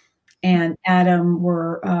 Xavier, and Adam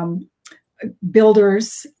were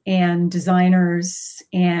builders and designers,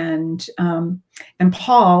 and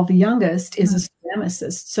Paul, the youngest, is a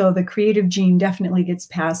ceramicist. So the creative gene definitely gets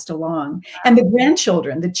passed along. And the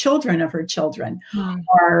grandchildren, the children of her children,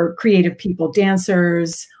 are creative people,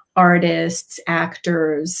 dancers, artists,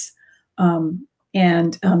 actors,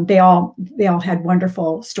 and they all had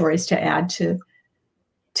wonderful stories to add to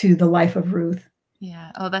the life of Ruth.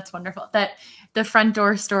 Yeah. Oh, that's wonderful. That the front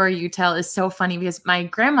door story you tell is so funny, because my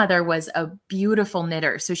grandmother was a beautiful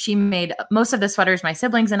knitter. So she made most of the sweaters my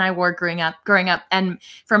siblings and I wore growing up, and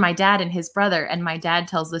for my dad and his brother. And my dad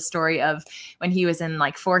tells the story of when he was in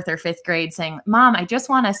like 4th or 5th grade saying, Mom, I just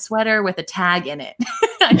want a sweater with a tag in it.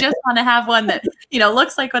 I just want to have one that,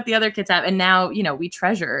 looks like what the other kids have. And now, we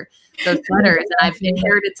treasure those sweaters, and I've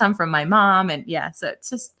inherited some from my mom. And yeah, so it's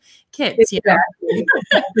just kids, Exactly.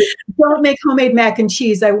 Don't make homemade mac and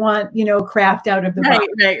cheese. I want, craft out of the box.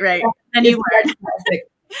 Right. And you learn.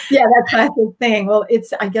 Yeah, that classic thing. Well,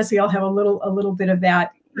 I guess we all have a little bit of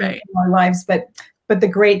that in our lives, but the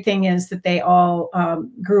great thing is that they all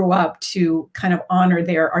grew up to kind of honor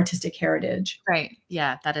their artistic heritage. Right.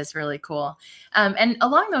 Yeah, that is really cool. And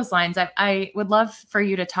along those lines, I would love for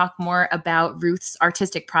you to talk more about Ruth's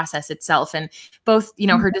artistic process itself, and both,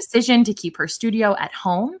 her decision to keep her studio at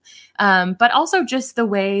home, but also just the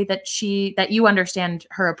way that you understand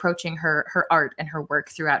her approaching her art and her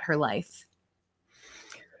work throughout her life.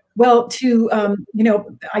 Well,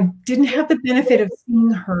 I didn't have the benefit of seeing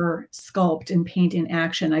her sculpt and paint in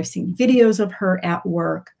action. I've seen videos of her at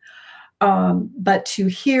work, but to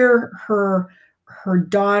hear her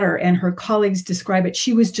daughter and her colleagues describe it,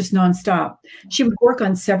 she was just nonstop. She would work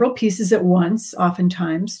on several pieces at once.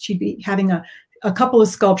 Oftentimes, she'd be having a couple of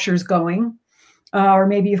sculptures going, or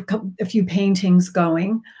maybe a few paintings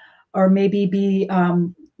going, or maybe be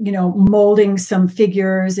molding some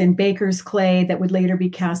figures in baker's clay that would later be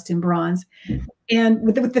cast in bronze. And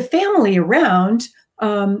with the family around,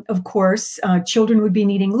 of course, children would be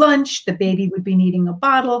needing lunch, the baby would be needing a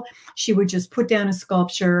bottle. She would just put down a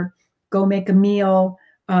sculpture, go make a meal.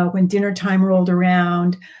 When dinner time rolled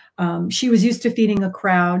around, she was used to feeding a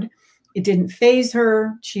crowd. It didn't faze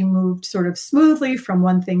her. She moved sort of smoothly from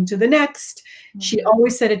one thing to the next. She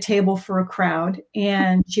always set a table for a crowd,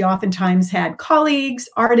 and she oftentimes had colleagues,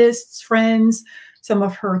 artists, friends. Some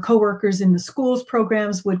of her coworkers in the school's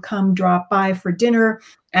programs would come drop by for dinner.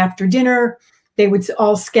 After dinner, they would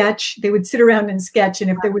all sketch. They would sit around and sketch,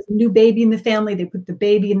 and if there was a new baby in the family, they put the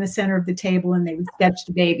baby in the center of the table and they would sketch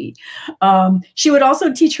the baby. She would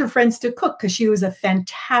also teach her friends to cook because she was a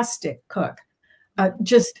fantastic cook.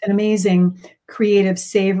 Just an amazing, creative,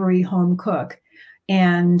 savory home cook.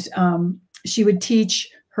 And she would teach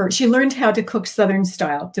her, she learned how to cook Southern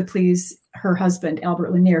style to please her husband,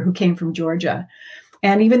 Albert Lanier, who came from Georgia.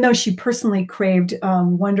 And even though she personally craved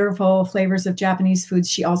wonderful flavors of Japanese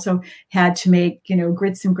foods, she also had to make,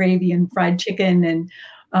 grits and gravy and fried chicken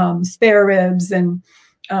and spare ribs and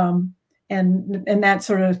that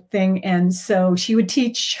sort of thing. And so she would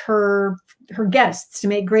teach her guests to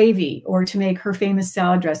make gravy or to make her famous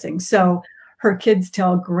salad dressing. So her kids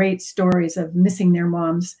tell great stories of missing their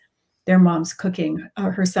mom's cooking.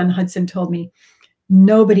 Her son Hudson told me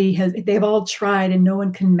they've all tried and no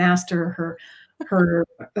one can master her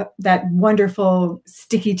that wonderful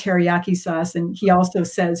sticky teriyaki sauce. And he also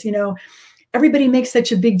says, everybody makes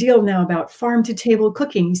such a big deal now about farm to table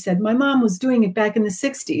cooking. He said, my mom was doing it back in the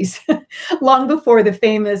 60s, long before the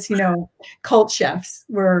famous, cult chefs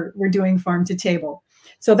were doing farm to table.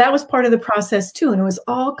 So that was part of the process too. And it was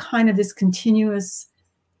all kind of this continuous,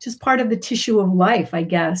 just part of the tissue of life, I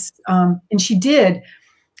guess. And she did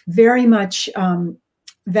very much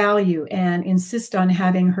value and insist on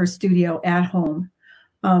having her studio at home,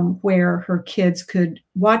 where her kids could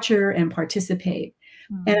watch her and participate.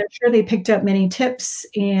 And I'm sure they picked up many tips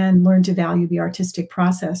and learned to value the artistic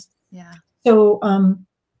process. Yeah. So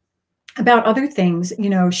about other things,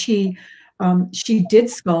 she did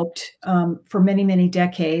sculpt for many, many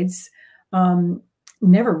decades,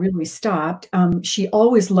 never really stopped. She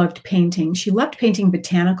always loved painting. She loved painting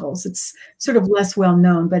botanicals. It's sort of less well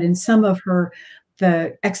known, but in some of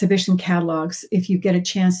the exhibition catalogs, if you get a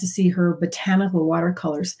chance to see her botanical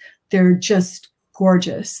watercolors, they're just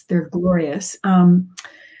gorgeous. They're glorious.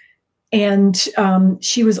 And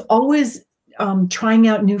she was always trying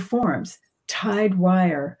out new forms, tied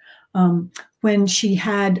wire. When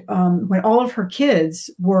all of her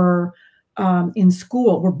kids were in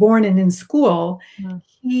school, were born and in school,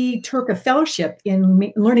 he took a fellowship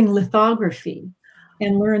in learning lithography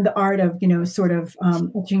and learned the art of, sort of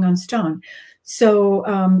etching on stone.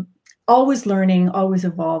 So always learning, always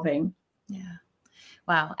evolving. Yeah.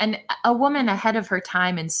 Wow. And a woman ahead of her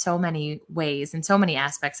time in so many ways, in so many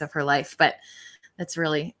aspects of her life, but that's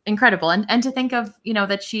really incredible. And to think of,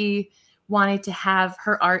 that she wanted to have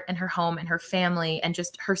her art and her home and her family and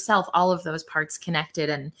just herself, all of those parts connected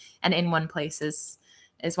and in one place is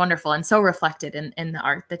wonderful and so reflected in the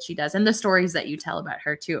art that she does and the stories that you tell about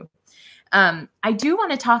her too. I do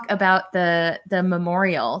want to talk about the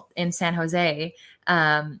memorial in San Jose,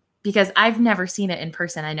 because I've never seen it in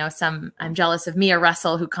person. I know I'm jealous of Mia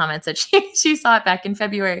Russell, who comments that she saw it back in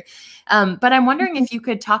February. But I'm wondering if you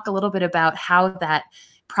could talk a little bit about how that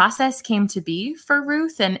process came to be for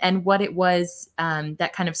Ruth and what it was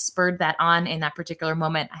that kind of spurred that on in that particular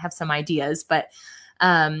moment. I have some ideas, but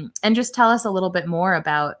and just tell us a little bit more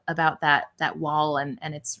about that wall and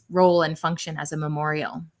its role and function as a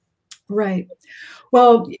memorial. Right.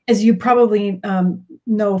 Well, as you probably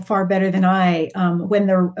know far better than I, when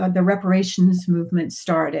the reparations movement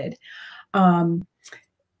started,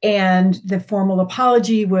 and the formal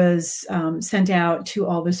apology was sent out to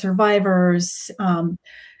all the survivors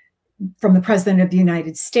from the President of the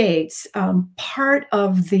United States, part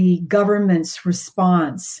of the government's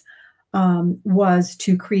response was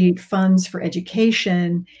to create funds for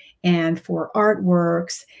education and for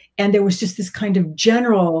artworks. And there was just this kind of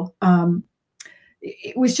general,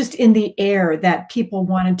 it was just in the air that people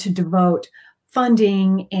wanted to devote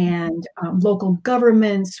funding, and local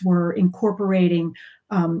governments were incorporating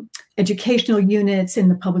educational units in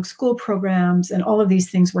the public school programs, and all of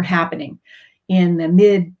these things were happening in the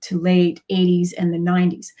mid to late 80s and the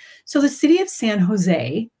 90s. So the city of San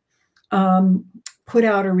Jose put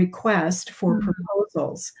out a request for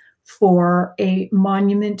proposals for a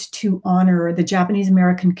monument to honor the Japanese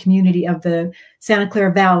American community of the Santa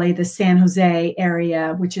Clara Valley, the San Jose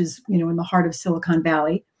area, which is, you know, in the heart of Silicon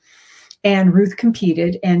Valley. And Ruth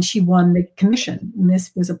competed and she won the commission. And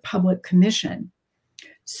this was a public commission.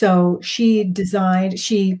 So she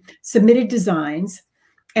submitted designs.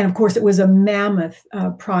 And of course, it was a mammoth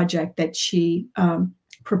project that she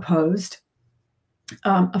proposed,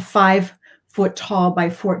 a 5-foot tall by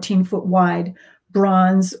 14-foot wide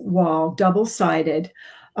bronze wall, double-sided.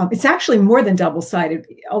 It's actually more than double-sided,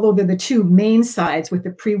 although they're the two main sides with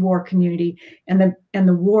the pre-war community and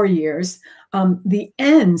the war years. The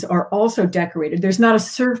ends are also decorated. There's not a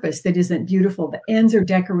surface that isn't beautiful. The ends are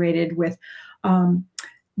decorated with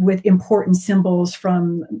important symbols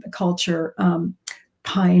from the culture.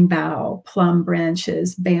 Pine bough, plum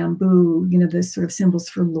branches, bamboo, you know, the sort of symbols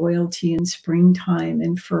for loyalty and springtime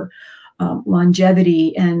and for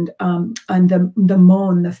longevity, and the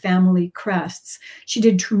mon, the family crests. She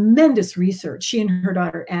did tremendous research. She and her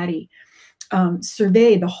daughter, Addie,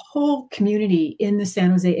 surveyed the whole community in the San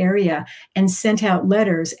Jose area and sent out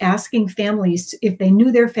letters asking families if they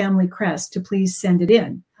knew their family crest to please send it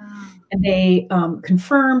in. And they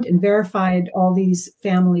confirmed and verified all these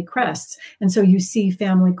family crests. And so you see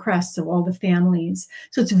family crests of all the families.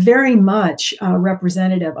 So it's very much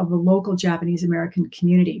representative of the local Japanese American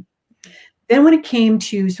community. Then when it came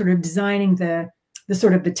to sort of designing the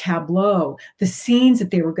sort of the tableau, the scenes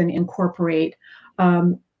that they were going to incorporate,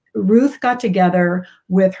 Ruth got together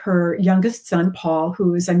with her youngest son, Paul,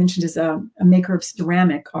 who, as I mentioned, is a maker of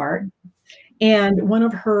ceramic art, and one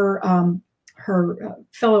of her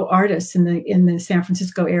fellow artists in the San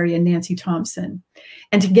Francisco area, Nancy Thompson.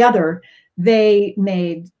 And together they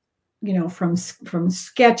made, you know, from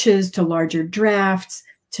sketches to larger drafts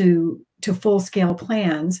to full-scale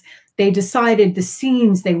plans. They decided the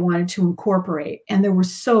scenes they wanted to incorporate, and there were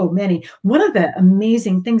so many. One of the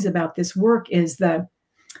amazing things about this work is the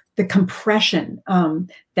compression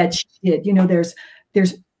that she did. You know,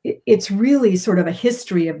 it's really sort of a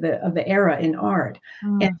history of the era in art,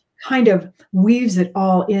 and kind of weaves it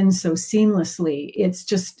all in so seamlessly. It's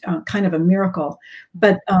just kind of a miracle.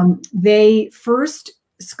 But they first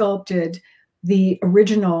sculpted the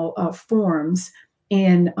original forms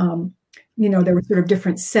in, you know, there were sort of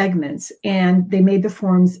different segments, and they made the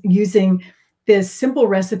forms using this simple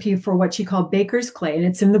recipe for what she called baker's clay. And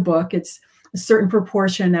it's in the book. It's a certain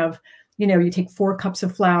proportion of, you know, you take 4 cups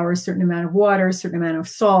of flour, a certain amount of water, a certain amount of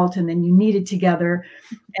salt, and then you knead it together.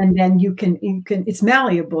 And then you can, it's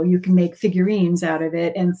malleable. You can make figurines out of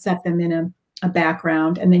it and set them in a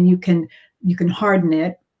background. And then you can harden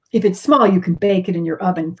it. If it's small, you can bake it in your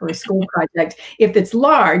oven for a school project. If it's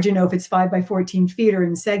large, you know, if it's 5 by 14 feet or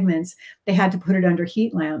in segments, they had to put it under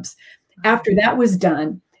heat lamps. After that was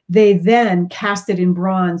done, they then cast it in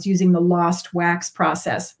bronze using the lost wax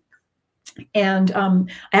process. And I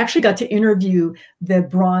actually got to interview the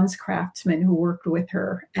bronze craftsman who worked with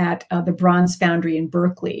her at the Bronze Foundry in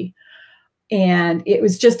Berkeley. And it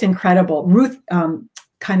was just incredible. Ruth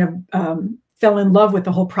kind of fell in love with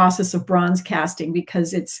the whole process of bronze casting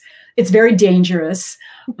because it's very dangerous.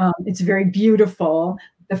 It's very beautiful.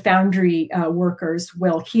 The foundry workers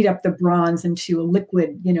will heat up the bronze into a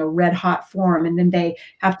liquid, you know, red hot form. And then they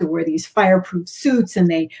have to wear these fireproof suits, and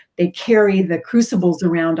they carry the crucibles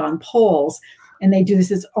around on poles. And they do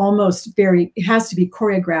this, it's almost it has to be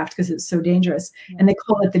choreographed because it's so dangerous. And they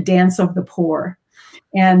call it the dance of the poor.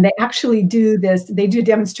 And they actually do this, they do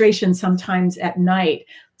demonstrations sometimes at night.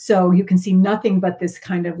 So you can see nothing but this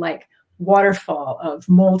kind of like waterfall of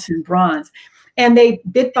molten bronze. And they,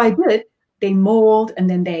 bit by bit, they mold, and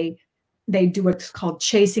then they do what's called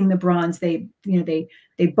chasing the bronze. They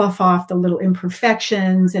buff off the little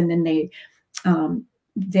imperfections, and then they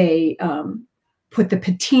they put the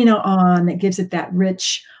patina on that gives it that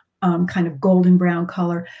rich kind of golden brown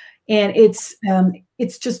color. And it's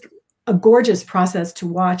just a gorgeous process to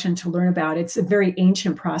watch and to learn about. It's a very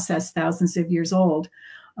ancient process, thousands of years old,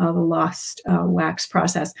 the lost wax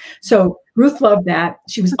process. So Ruth loved that.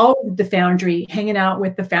 She was always at the foundry, hanging out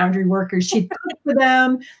with the foundry workers. She'd cook for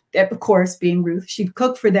them. Of course, being Ruth, she'd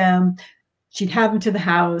cook for them. She'd have them to the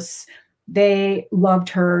house. They loved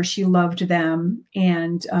her. She loved them.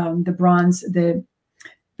 And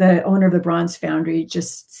the owner of the bronze foundry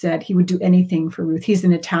just said he would do anything for Ruth. He's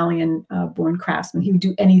an Italian born craftsman. He would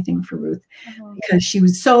do anything for Ruth because she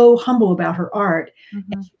was so humble about her art.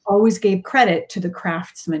 And she always gave credit to the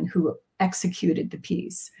craftsman who executed the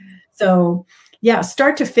piece. So yeah,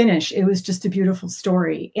 start to finish, it was just a beautiful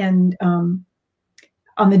story. And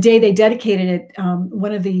on the day they dedicated it,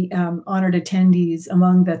 one of the honored attendees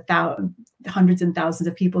among the hundreds and thousands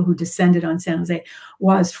of people who descended on San Jose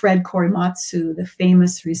was Fred Korematsu, the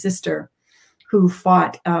famous resistor who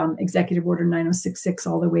fought Executive Order 9066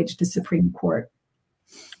 all the way to the Supreme Court.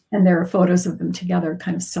 And there are photos of them together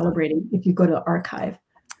kind of celebrating if you go to the archive.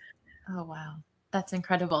 Oh, wow. That's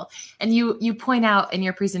incredible. And you point out in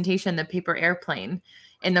your presentation the paper airplane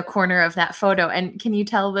in the corner of that photo. And can you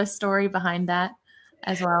tell the story behind that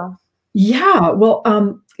as well? Yeah, well,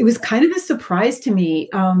 it was kind of a surprise to me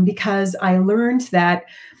because I learned that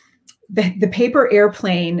the paper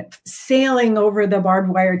airplane sailing over the barbed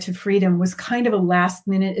wire to freedom was kind of a last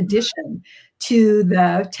minute addition to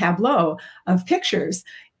the tableau of pictures.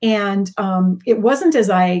 And it wasn't as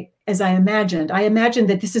I imagined. I imagined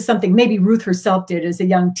that this is something maybe Ruth herself did as a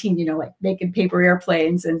young teen, you know, like making paper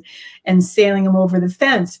airplanes and sailing them over the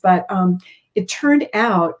fence. But it turned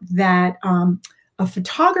out that a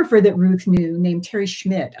photographer that Ruth knew named Terry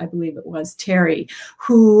Schmidt, I believe it was Terry,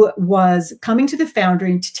 who was coming to the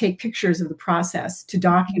foundry to take pictures of the process to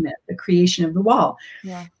document the creation of the wall.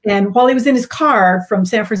 Yeah. And while he was in his car from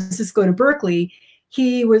San Francisco to Berkeley,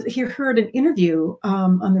 he heard an interview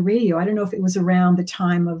on the radio. I don't know if it was around the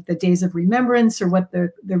time of the Days of Remembrance or what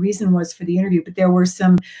the reason was for the interview, but there were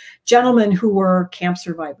some gentlemen who were camp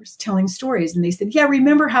survivors telling stories. And they said, yeah,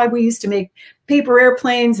 remember how we used to make paper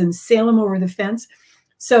airplanes and sail them over the fence?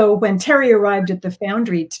 So when Terry arrived at the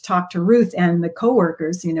foundry to talk to Ruth and the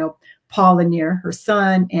coworkers, you know, Paul Lanier, her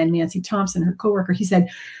son, and Nancy Thompson, her coworker, he said,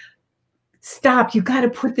 stop, you got to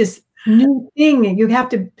put this new thing. You have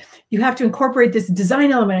to incorporate this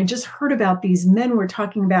design element. I just heard about these men were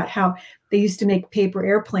talking about how they used to make paper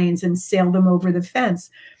airplanes and sail them over the fence.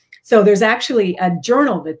 So there's actually a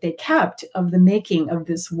journal that they kept of the making of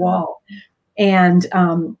this wall. And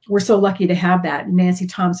we're so lucky to have that. Nancy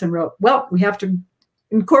Thompson wrote, well, we have to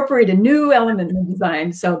incorporate a new element in the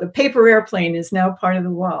design. So the paper airplane is now part of the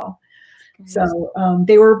wall. So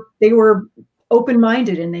they were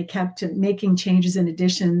open-minded and they kept making changes and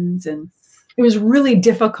additions, and it was really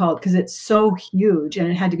difficult because it's so huge and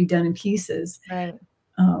it had to be done in pieces. Right.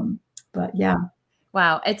 But yeah.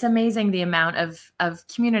 Wow. It's amazing the amount of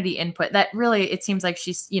community input that really, it seems like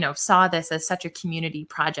she's, you know, saw this as such a community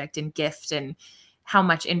project and gift, and how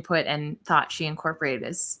much input and thought she incorporated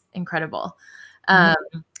is incredible. I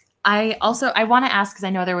want to ask, because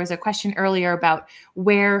I know there was a question earlier about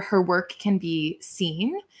where her work can be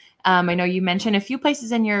seen. I know you mentioned a few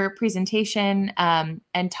places in your presentation,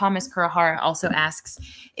 and Thomas Kurahara also asks,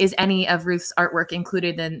 is any of Ruth's artwork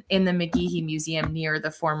included in the McGehee Museum near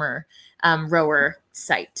the former Rower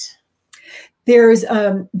site? There is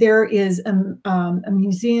a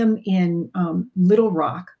museum in Little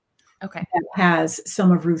Rock, okay, that has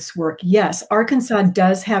some of Ruth's work. Yes, Arkansas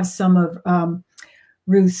does have some of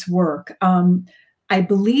Ruth's work. I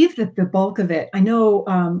believe that the bulk of it, I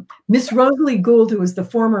know Miss Rosalie Gould, who was the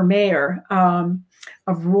former mayor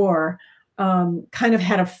of Roar, kind of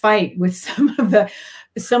had a fight with some of the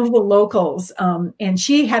locals, and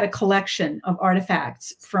she had a collection of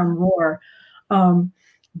artifacts from Roar,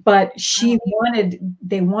 but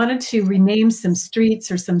they wanted to rename some streets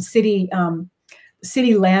or some city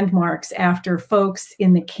landmarks after folks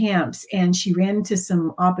in the camps, and she ran into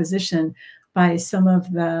some opposition by some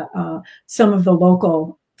of the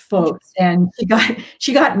local folks, and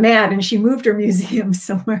she got mad and she moved her museum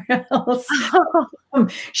somewhere else.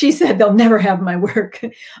 She said they'll never have my work,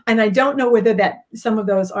 and I don't know whether that some of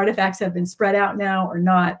those artifacts have been spread out now or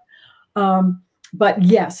not. But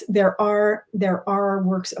yes, there are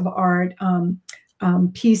works of art,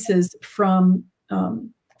 pieces from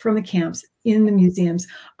the camps in the museums.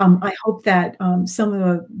 I hope that some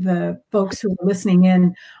of the folks who are listening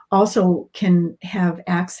in also can have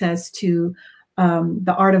access to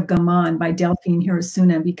The Art of Gaman by Delphine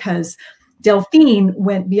Hirosuna, because Delphine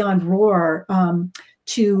went beyond Roar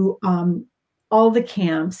to all the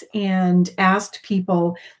camps and asked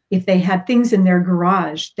people if they had things in their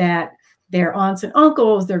garage that their aunts and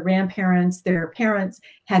uncles, their grandparents, their parents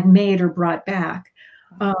had made or brought back.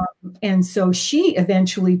 And so she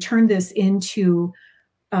eventually turned this into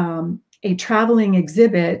a traveling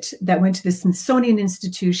exhibit that went to the Smithsonian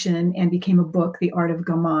Institution and became a book, The Art of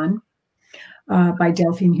Gaman, by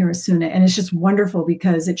Delphine Hirosuna. And it's just wonderful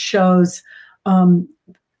because it shows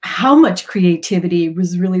how much creativity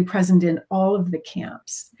was really present in all of the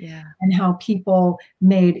camps, and how people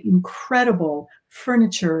made incredible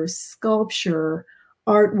furniture, sculpture,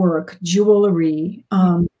 artwork, jewelry.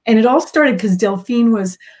 And it all started because Delphine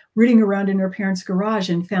was rooting around in her parents' garage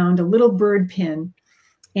and found a little bird pin.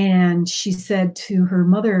 And she said to her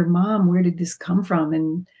mother, "Mom, where did this come from?"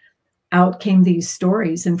 And out came these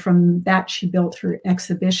stories. And from that, she built her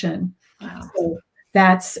exhibition. Wow. So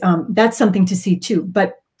that's something to see too.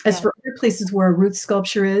 But as for other places where Ruth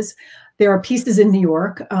sculpture is, there are pieces in New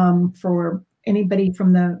York for anybody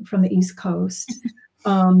from the East Coast.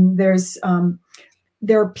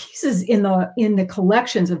 There are pieces in the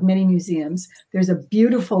collections of many museums. There's a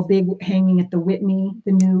beautiful big hanging at the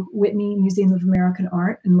new Whitney Museum of American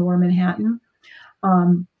Art in Lower Manhattan.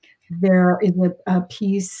 There is a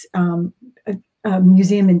piece, a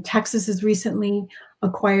museum in Texas has recently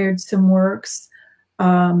acquired some works.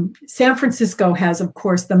 San Francisco has, of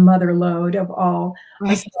course, the mother lode of all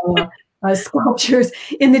sculptures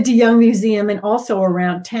in the DeYoung Museum, and also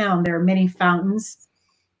around town. There are many fountains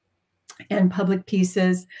and public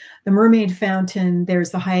pieces. The Mermaid Fountain,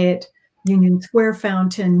 there's the Hyatt Union Square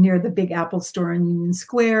Fountain near the Big Apple store in Union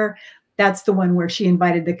Square. That's the one where she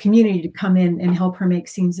invited the community to come in and help her make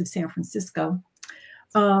scenes of San Francisco.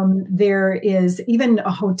 There is even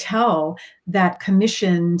a hotel that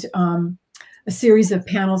commissioned a series of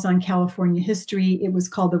panels on California history. It was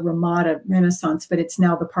called the Ramada Renaissance, but it's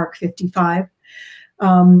now the Park 55,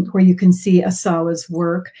 where you can see Asawa's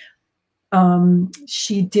work.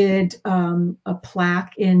 She did a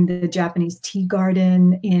plaque in the Japanese tea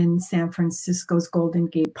garden in San Francisco's Golden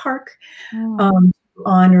Gate Park to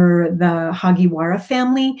honor the Hagiwara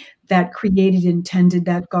family that created and tended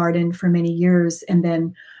that garden for many years, and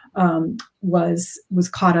then was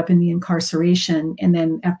caught up in the incarceration, and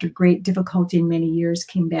then after great difficulty in many years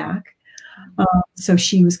came back. So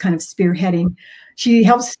she was kind of spearheading. She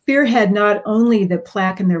helped spearhead not only the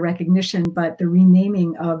plaque and the recognition, but the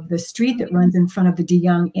renaming of the street that runs in front of the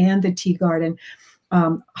DeYoung and the tea garden,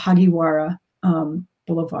 Hagiwara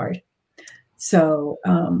Boulevard. So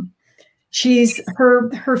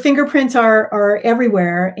her fingerprints are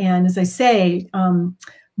everywhere, and as I say,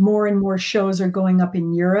 more and more shows are going up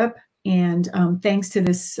in Europe, and thanks to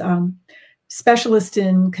this specialist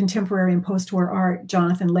in contemporary and post-war art,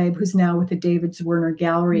 Jonathan Laib, who's now with the David Zwirner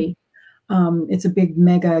Gallery. It's a big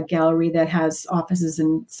mega gallery that has offices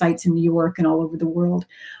and sites in New York and all over the world.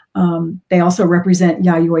 They also represent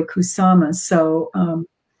Yayoi Kusama,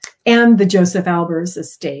 and the Joseph Albers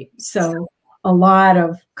estate. So a lot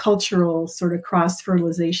of cultural sort of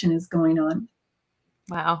cross-fertilization is going on.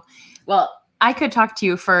 Wow. Well, I could talk to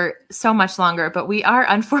you for so much longer, but we are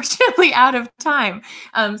unfortunately out of time.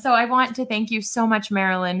 So I want to thank you so much,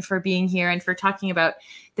 Marilyn, for being here and for talking about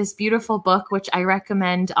this beautiful book, which I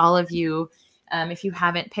recommend all of you, if you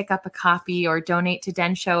haven't, pick up a copy or donate to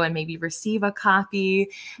Densho and maybe receive a copy.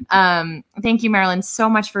 Thank you, Marilyn, so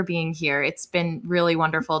much for being here. It's been really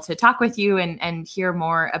wonderful to talk with you and hear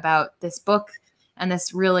more about this book and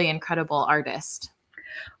this really incredible artist.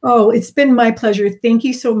 Oh, it's been my pleasure. Thank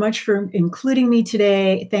you so much for including me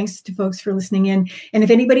today. Thanks to folks for listening in. And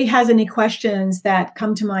if anybody has any questions that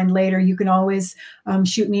come to mind later, you can always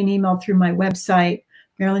shoot me an email through my website,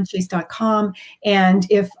 marilynchase.com. And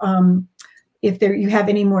if you have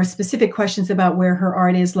any more specific questions about where her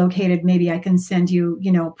art is located, maybe I can send you,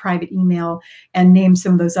 private email and name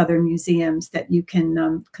some of those other museums that you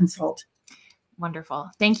can consult. Wonderful.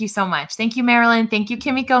 Thank you so much. Thank you, Marilyn. Thank you,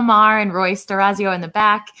 Kimiko Mar and Roy Storazio in the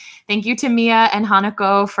back. Thank you to Mia and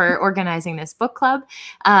Hanako for organizing this book club.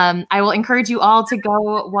 I will encourage you all to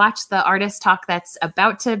go watch the artist talk that's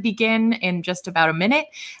about to begin in just about a minute.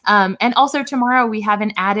 And also tomorrow we have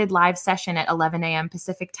an added live session at 11 a.m.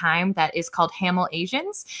 Pacific time that is called Hamil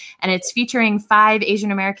Asians. And it's featuring 5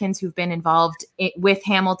 Asian Americans who've been involved with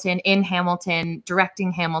Hamilton, in Hamilton,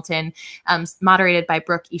 directing Hamilton, moderated by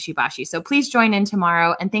Brooke Ishibashi. So please join in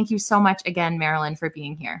tomorrow. And thank you so much again, Marilyn, for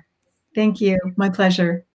being here. Thank you. My pleasure.